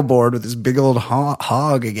paddleboard with this big old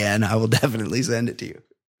hog again, I will definitely send it to you.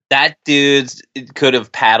 That dude could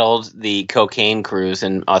have paddled the cocaine cruise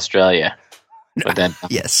in Australia.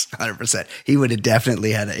 Yes, 100%. He would have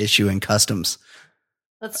definitely had an issue in customs.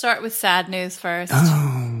 Let's start with sad news first.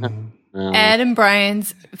 Oh. Ed and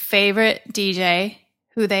Brian's favorite DJ,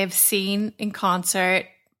 who they've seen in concert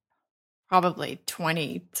probably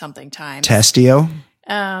 20-something times. Testio.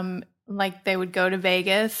 Like they would go to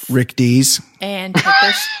Vegas. Rick Dees. And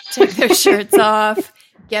take their shirts off,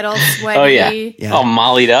 get all sweaty. Oh, yeah. All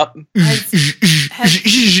mollied up. Has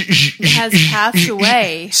passed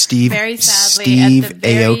away. Very sadly. Steve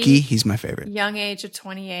Aoki. He's my favorite. Young age of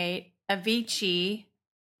 28. Avicii.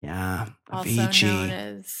 Yeah, Avicii. Also known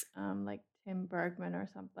as like Tim Bergman or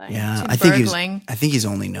something. Yeah, I think he's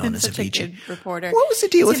only known as Avicii. A good reporter. What was the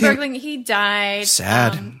deal with him? Bergman, he died.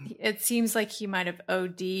 Sad. It seems like he might have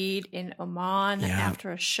OD'd in Oman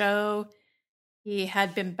after a show. He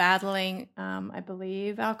had been battling, I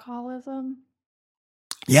believe, alcoholism.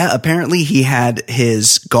 Yeah, apparently he had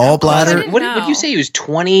his gallbladder. What did you say? He was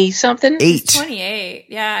 20 something? 8. 28.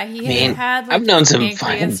 Yeah, he had. I've known some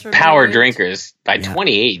fucking power drinkers. By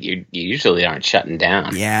 28, you usually aren't shutting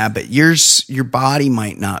down. Yeah, but your body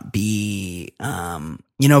might not be.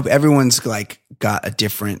 Everyone's like got a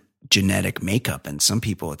different genetic makeup, and some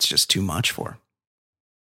people it's just too much for.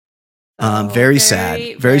 Very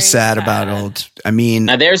sad. Very sad about old. I mean,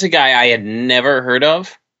 now there's a guy I had never heard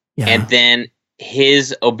of, and then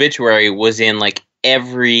his obituary was in like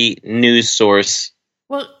every news source.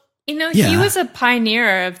 Well, he was a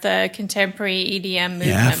pioneer of the contemporary EDM movement.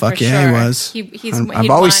 Yeah, for sure. He was. I've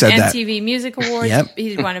always said that. MTV Music Awards. Yep.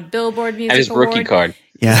 He's won a Billboard Music Award. His rookie card.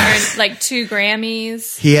 Yeah. Earned like 2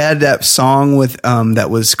 Grammys. He had that song with that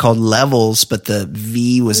was called Levels, but the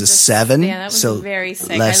V was a 7. Yeah, that was very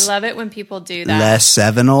sick. I love it when people do that. Les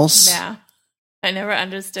Sevenals. Yeah. I never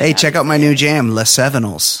understood. Hey, check out my new jam, Les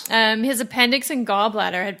Sevenals. His appendix and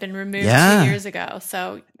gallbladder had been removed 2 years ago,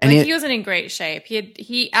 so he wasn't in great shape.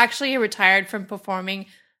 He actually retired from performing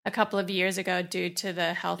a couple of years ago due to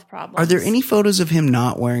the health problems. Are there any photos of him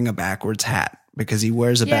not wearing a backwards hat? Because he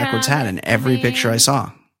wears a backwards hat in every picture I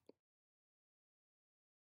saw.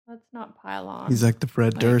 Let's not pile on. He's like the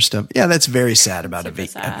Fred Durst of. Yeah, that's very sad about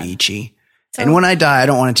Avicii. So, and when I die, I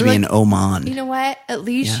don't want it to be in Oman. You know what? At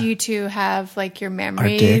least you two have like your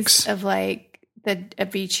memories of like the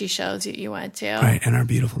Avicii shows that you went to. Right, and our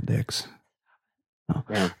beautiful dicks. Oh.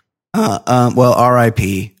 Yeah. Well,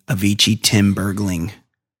 R.I.P. Avicii Tim Bergling,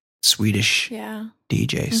 Swedish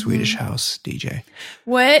DJ, Swedish house DJ.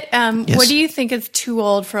 What do you think is too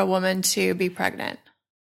old for a woman to be pregnant?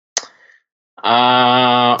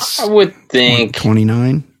 I would think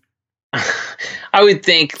 29. I would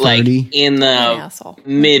think 30. Like in the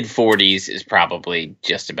mid 40s is probably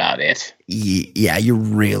just about it. Yeah, you're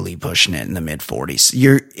really pushing it in the mid 40s.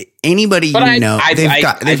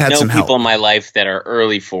 They've had some help. People in my life that are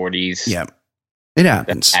early 40s. Yeah, it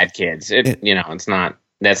happens. Had kids. It's not.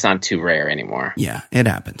 That's not too rare anymore. Yeah, it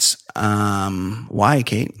happens. Why,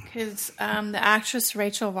 Kate? Because the actress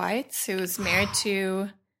Rachel Weisz, who was married to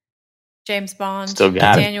James Bond,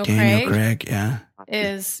 Daniel Craig,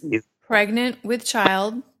 is pregnant with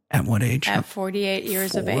child. At what age? At 48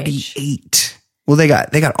 years of age. 48. Well, they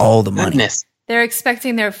got all the money. Goodness. They're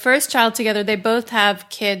expecting their first child together. They both have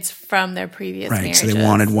kids from their previous marriages. So they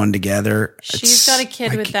wanted one together. She's got a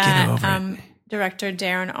kid with that director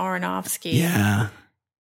Darren Aronofsky. Yeah.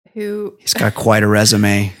 He's got quite a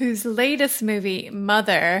resume. Whose latest movie,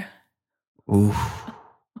 Mother. Ooh.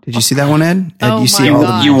 Did you see that one, Ed? Oh, you see all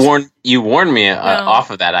the You warned me off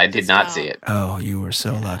of that. I did not see it. Oh, you were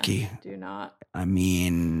so lucky. Do not. I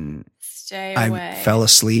mean, stay away. I fell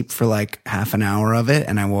asleep for like half an hour of it,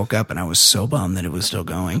 and I woke up and I was so bummed that it was still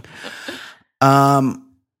going. I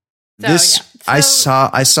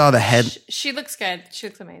saw the head. She looks good. She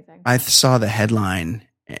looks amazing. I saw the headline,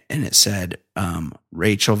 and it said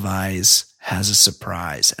Rachel Weisz has a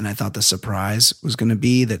surprise, and I thought the surprise was going to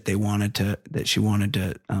be that she wanted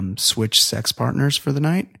to switch sex partners for the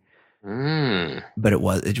night. But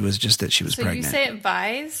it was just that she was pregnant. So you say it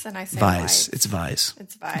Weisz, and I say Weisz. It's Weisz.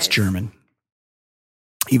 It's Weisz. It's German,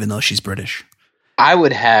 even though she's British. I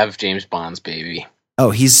would have James Bond's baby. Oh,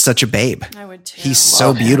 he's such a babe. I would too. He's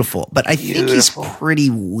so beautiful, but I think he's pretty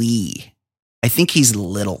wee. I think he's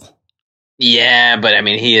little. Yeah, but I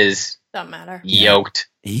mean, he is. Doesn't matter. Yoked.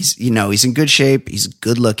 He's in good shape. He's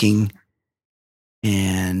good looking.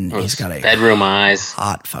 And he's got a bedroom eyes,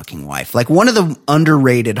 hot fucking wife. Like one of the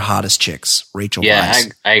underrated hottest chicks, Rachel Weisz.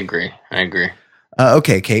 Yeah, I agree.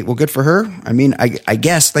 Okay, Kate. Well, good for her. I mean, I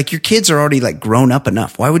guess like your kids are already like grown up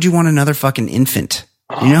enough. Why would you want another fucking infant?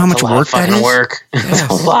 You know how much work that is? It's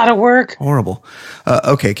a lot of work. Horrible.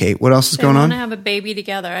 Okay, Kate. What else is going on? They want to have a baby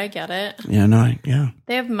together. I get it. Yeah.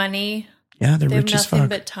 They have money. Yeah, they're rich as fuck. They have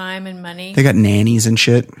nothing but time and money. They got nannies and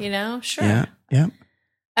shit. Sure. Yeah.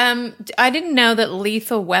 I didn't know that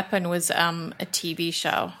Lethal Weapon was a TV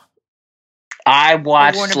show. I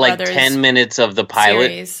watched like 10 minutes of the pilot.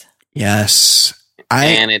 Series. Yes.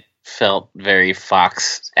 And it felt very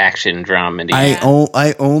Fox action drama.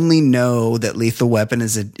 I only know that Lethal Weapon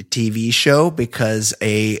is a TV show because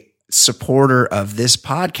a supporter of this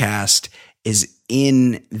podcast is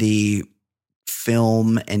in the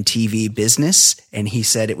film and TV business, and he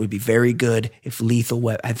said it would be very good if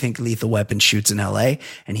I think Lethal Weapon shoots in LA,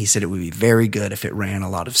 and he said it would be very good if it ran a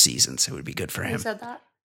lot of seasons. It would be good for him. Who said that?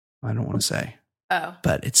 I don't want to say. Oh.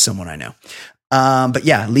 But it's someone I know. But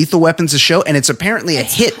yeah, Lethal Weapon's a show, and it's apparently a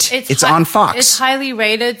hit. It's on Fox. It's highly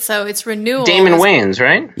rated, so it's renewal. Damon Wayans,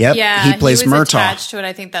 right? Yep. Yeah, he plays Murtaugh. Attached to it.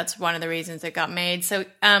 I think that's one of the reasons it got made. So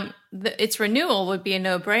its renewal would be a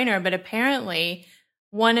no-brainer, but apparently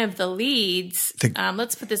one of the leads,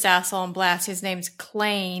 let's put this asshole on blast. His name's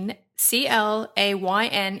Clayne, Clayne,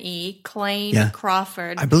 Clayne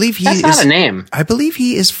Crawford. I believe That's not a name. I believe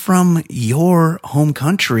he is from your home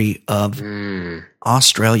country of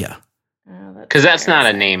Australia. Because that's not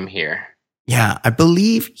a name here. Yeah, I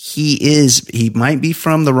believe he is. He might be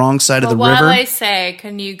from the wrong side of the river. While I say,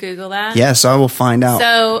 can you Google that? Yes, I will find out.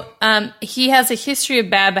 So he has a history of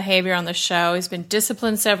bad behavior on the show. He's been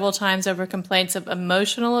disciplined several times over complaints of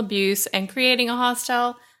emotional abuse and creating a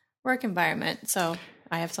hostile work environment. So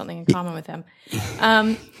I have something in common with him.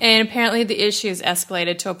 And apparently the issue has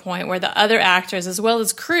escalated to a point where the other actors, as well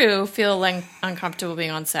as crew, feel uncomfortable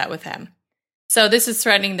being on set with him. So this is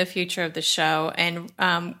threatening the future of the show, and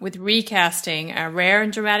with recasting, a rare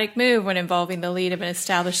and dramatic move when involving the lead of an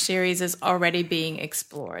established series is already being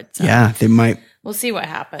explored. So yeah, they might. We'll see what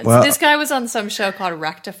happens. Well, this guy was on some show called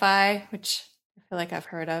Rectify, which I feel like I've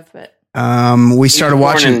heard of, but we started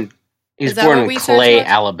watching. He's born in Clay,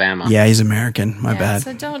 Alabama. Yeah, he's American. My bad.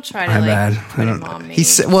 So don't try to put him on me.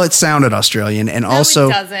 It sounded Australian, and also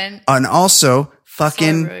it doesn't. And also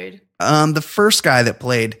fucking So rude. The first guy that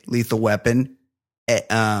played Lethal Weapon.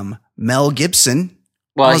 Mel Gibson.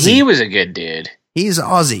 Well, Aussie. he was a good dude. He's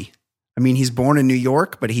Aussie. I mean, he's born in New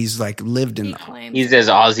York, but he's like lived in. He's as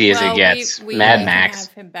Aussie as it gets. Mad Max.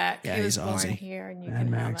 Have him back. Yeah, he was he's born Aussie. here, and you Mad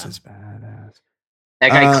can Max have is badass.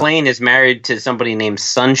 That guy Clayne is married to somebody named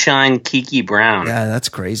Sunshine Kiki Brown. Yeah, that's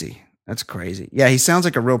crazy. That's crazy. Yeah, he sounds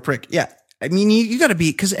like a real prick. Yeah, I mean, you got to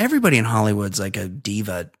be, because everybody in Hollywood's like a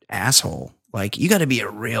diva asshole. Like, you got to be a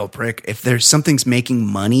real prick. If there's something's making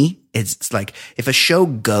money, it's like, if a show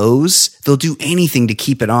goes, they'll do anything to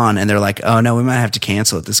keep it on. And they're like, oh no, we might have to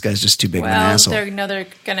cancel it. This guy's just too big of an asshole. They're going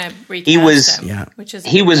to recast him, which is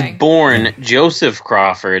he was born Joseph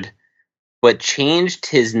Crawford, but changed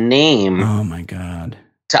his name. Oh my God.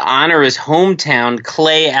 To honor his hometown,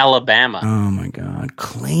 Clay, Alabama. Oh my God.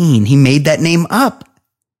 Clayne. He made that name up.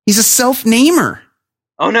 He's a self-namer.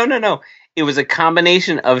 Oh, no. It was a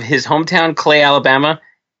combination of his hometown, Clay, Alabama,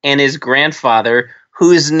 and his grandfather,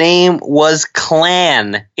 whose name was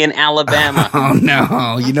Clan in Alabama. Oh,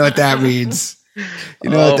 no. You know what that means. You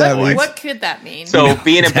know what that means. What could that mean? So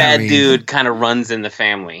being a bad dude kind of runs in the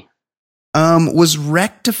family. Was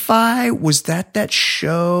Rectify, was that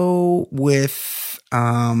show with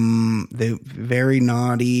the very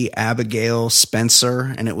naughty Abigail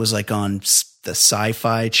Spencer? And it was like on the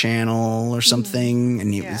Sci-Fi Channel or something,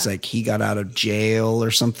 and it was like he got out of jail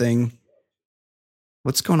or something.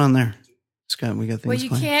 What's going on there? We got things. Well, you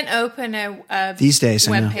playing. can't open a these days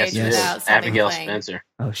webpage without something Abigail playing. Spencer.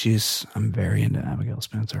 Oh, I'm very into Abigail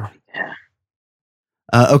Spencer. Yeah.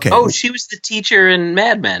 Okay. Oh, she was the teacher in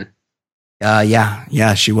Mad Men.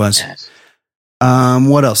 Yeah, she was. Yes.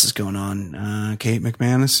 What else is going on? Kate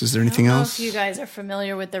McManus. Is there anything else? If you guys are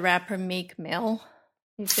familiar with the rapper Meek Mill.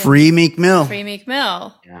 Free Meek Mill.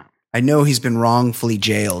 Yeah. I know he's been wrongfully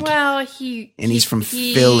jailed. Well, he's from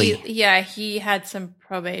Philly. Yeah, he had some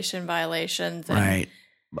probation violations. And, right.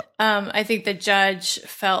 I think the judge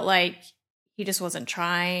felt like he just wasn't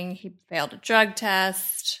trying. He failed a drug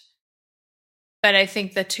test. But I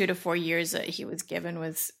think the 2 to 4 years that he was given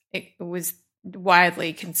was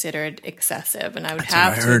widely considered excessive, and I would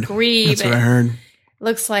have to agree. That's what I heard.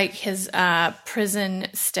 Looks like his prison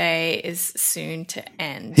stay is soon to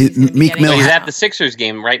end. Meek Mill. He's at the Sixers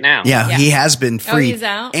game right now. Yeah, he has been free. Oh, he's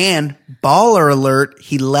out? And baller alert,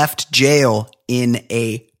 he left jail in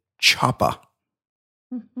a chopper.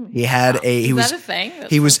 He had Is that a thing? That's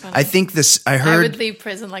he was. funny. I think this. I heard. I would leave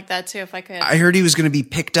prison like that too if I could. I heard he was going to be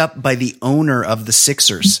picked up by the owner of the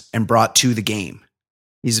Sixers and brought to the game.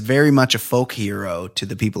 He's very much a folk hero to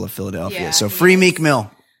the people of Philadelphia. Yeah, so free Meek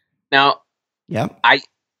Mill. Now, yep.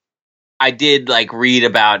 I did read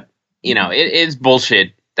about, it's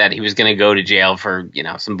bullshit that he was going to go to jail for,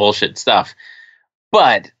 some bullshit stuff.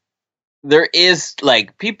 But there is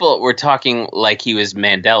people were talking like he was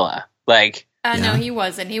Mandela. No, he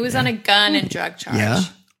wasn't. He was on a gun and drug charge. Yeah.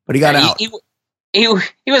 But he got out. He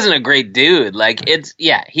wasn't a great dude.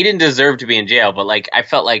 He didn't deserve to be in jail, but I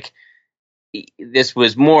felt like this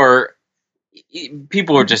was more,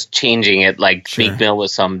 people were just changing it. Sure. Meek Mill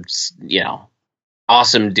was some,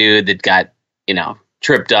 awesome dude that got,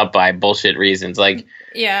 tripped up by bullshit reasons. It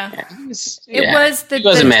was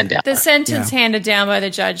the sentence handed down by the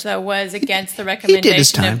judge, though, was against the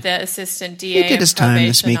recommendation of the assistant DA and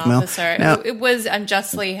probation officer. Now, it was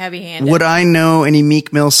unjustly heavy-handed. Would I know any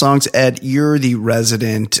Meek Mill songs? Ed, you're the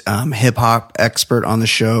resident hip hop expert on the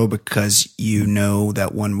show because you know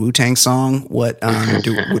that one Wu-Tang song. What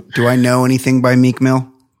do I know anything by Meek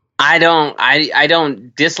Mill? I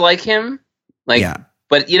don't dislike him.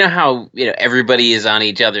 But you know how everybody is on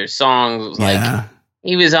each other's songs. Like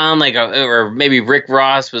he was on or maybe Rick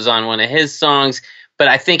Ross was on one of his songs. But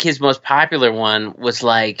I think his most popular one was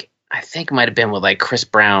I think it might have been with Chris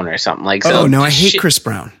Brown or something like. Oh no, I hate Chris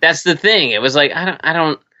Brown. That's the thing. It was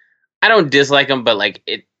I don't dislike him, but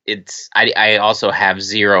I also have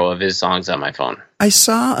 0 of his songs on my phone. I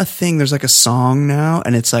saw a thing. There's a song now,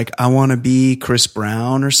 and it's I want to be Chris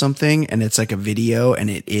Brown or something, and it's a video, and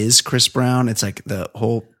it is Chris Brown. It's the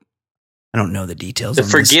whole. I don't know the details. The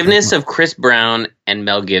forgiveness of Chris Brown and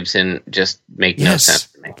Mel Gibson just make no sense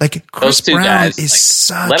to me. Chris Brown guys, is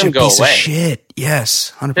such a piece of shit.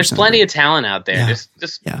 Yes, 100%. There's plenty of talent out there. Yeah.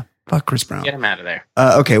 Just fuck Chris Brown. Get him out of there.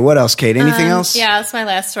 Okay, what else, Kate? Anything else? Yeah, that's my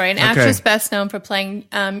last story. An actress best known for playing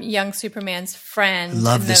young Superman's friend.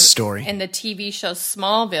 Love this story. In the TV show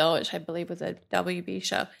Smallville, which I believe was a WB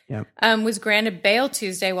show, yep. Was granted bail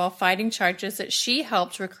Tuesday while fighting charges that she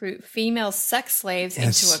helped recruit female sex slaves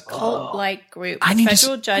into a cult-like group. A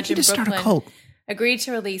federal judge in Brooklyn agreed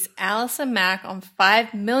to release Allison Mack on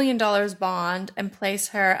 $5 million bond and place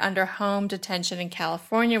her under home detention in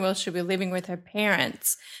California where she'll be living with her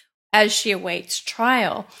parents as she awaits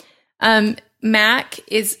trial. Mack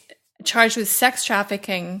is charged with sex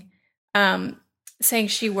trafficking, saying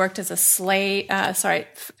she worked as a slave.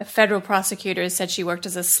 Federal prosecutors said she worked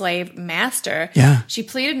as a slave master. Yeah. She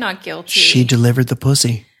pleaded not guilty. She delivered the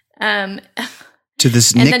pussy. To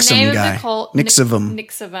this Nixum guy.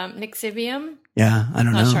 Nixivium? Yeah, I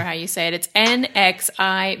don't know. Not sure how you say it. It's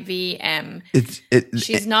NXIVM.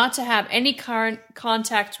 She's not to have any current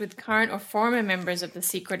contact with current or former members of the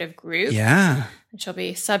secretive group. Yeah. And she'll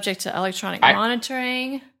be subject to electronic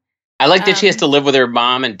monitoring. I like that she has to live with her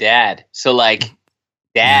mom and dad. So,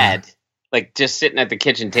 dad, just sitting at the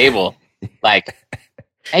kitchen table,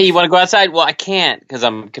 hey, you want to go outside? Well, I can't because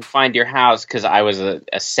I'm confined to your house because I was a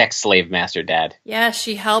sex slave master, Dad. Yeah,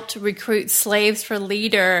 she helped recruit slaves for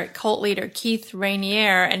cult leader Keith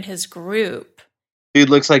Rainier and his group. Dude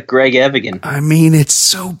looks like Greg Evigan. I mean, it's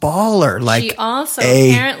so baller. She also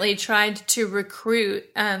apparently tried to recruit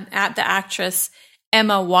at the actress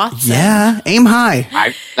Emma Watson. Yeah, aim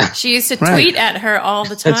high. She used to tweet at her all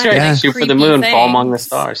the time. That's right. Yeah. Shoot for the moon, fall among the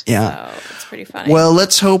stars. Yeah. So it's pretty funny. Well,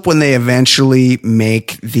 let's hope when they eventually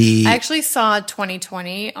make the... I actually saw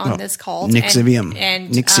 2020 on this cult. Nixivium.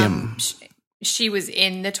 And she was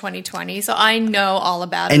in the 2020, so I know all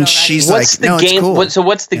about it and already. She's what's the game? Cool. So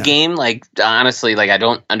what's the game? Honestly, I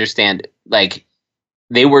don't understand.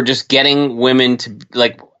 They were just getting women to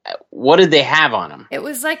what did they have on them? It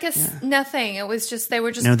was nothing. It was just, they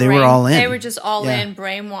were just, they were all in. They were just all in,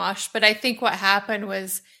 brainwashed. But I think what happened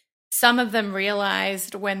was some of them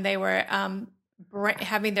realized when they were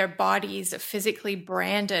having their bodies physically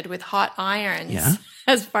branded with hot irons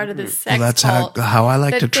as part of this sex that's cult, how I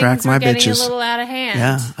like to track my bitches. Getting a little out of hand.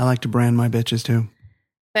 Yeah, I like to brand my bitches too.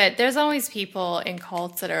 But there's always people in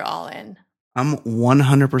cults that are all in. I'm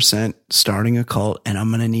 100% starting a cult, and I'm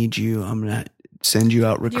going to need you. I'm going to send you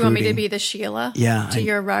out recruiting. Do you want me to be the Sheila? Yeah. To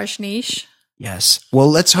your Rajneesh? Yes. Well,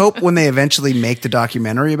 let's hope when they eventually make the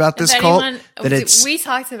documentary about this cult that it's... We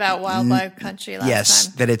talked about Wild Wild Country last time. Yes,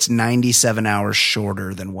 that it's 97 hours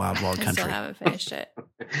shorter than Wild Wild Country. I still haven't finished it.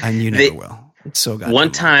 And you never will. It's so goddamn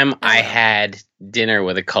One time I had dinner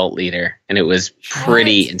with a cult leader, and it was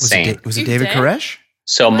pretty insane. Was it David Koresh?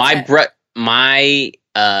 So my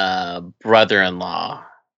brother-in-law...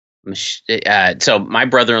 so my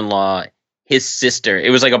brother-in-law... His sister, it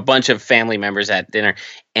was a bunch of family members at dinner,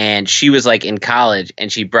 and she was in college,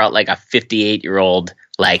 and she brought a 58-year-old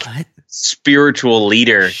spiritual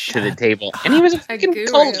leader to the table, and he was a fucking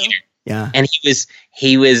cult leader. Yeah, and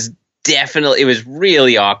he was definitely, it was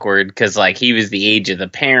really awkward because he was the age of the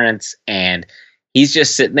parents, and he's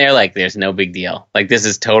just sitting there there's no big deal, this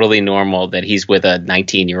is totally normal that he's with a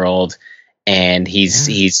 19-year-old, and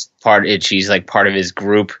she's part of his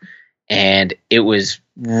group. And it was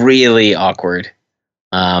really awkward.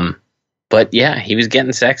 But yeah, he was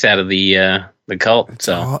getting sex out of the cult. It's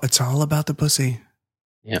all about the pussy.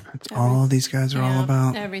 Yeah. It's all these guys are all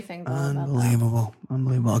about. Everything's Unbelievable.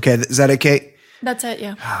 Unbelievable. Okay, is that it, Kate? That's it,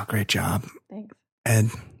 yeah. Oh, great job. Thanks. Ed,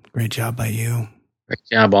 great job by you. Great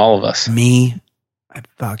job, all of us. Me, I'm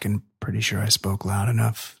fucking pretty sure I spoke loud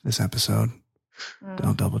enough this episode.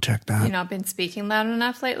 Don't double check that. You've not been speaking loud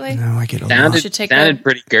enough lately? No, I get a lot. Sounded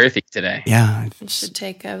pretty girthy today. Yeah. You should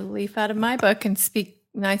take a leaf out of my book and speak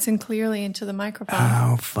nice and clearly into the microphone.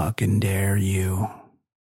 How fucking dare you?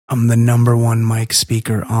 I'm the #1 mic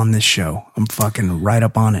speaker on this show. I'm fucking right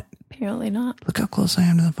up on it. Apparently not. Look how close I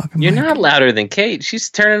am to the fucking You're mic. not louder than Kate. She's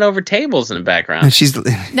turning over tables in the background. She's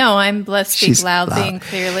No, I'm blessed to speak loudly and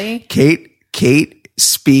clearly. Kate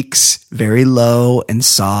speaks very low and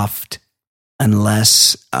soft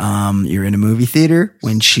unless you're in a movie theater,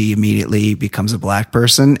 when she immediately becomes a black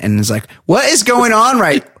person and is like, what is going on,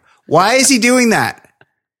 right? Why is he doing that?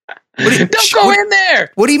 Don't go in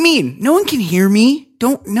there. What do you mean? No one can hear me.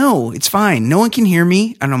 No, it's fine. No one can hear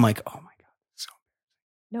me. And I'm like, oh my God.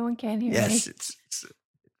 No one can hear me. Yes, it's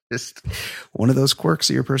just one of those quirks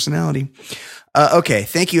of your personality. Okay,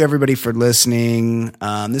 thank you everybody for listening.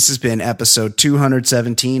 This has been episode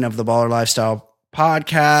 217 of the Baller Lifestyle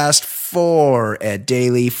Podcast for Ed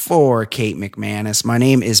Daly, for Kate McManus. My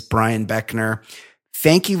name is Brian Beckner.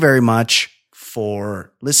 Thank you very much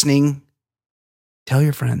for listening. Tell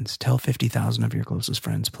your friends. Tell 50,000 of your closest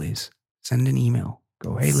friends, please. Send an email.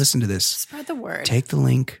 Go, hey, listen to this. Spread the word. Take the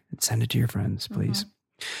link and send it to your friends, please.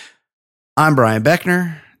 Mm-hmm. I'm Brian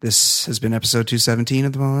Beckner. This has been episode 217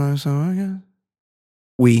 of the Baller Lifestyle Podcast.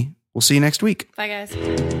 We will see you next week. Bye, guys.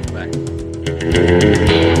 Bye.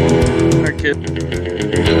 Our kid.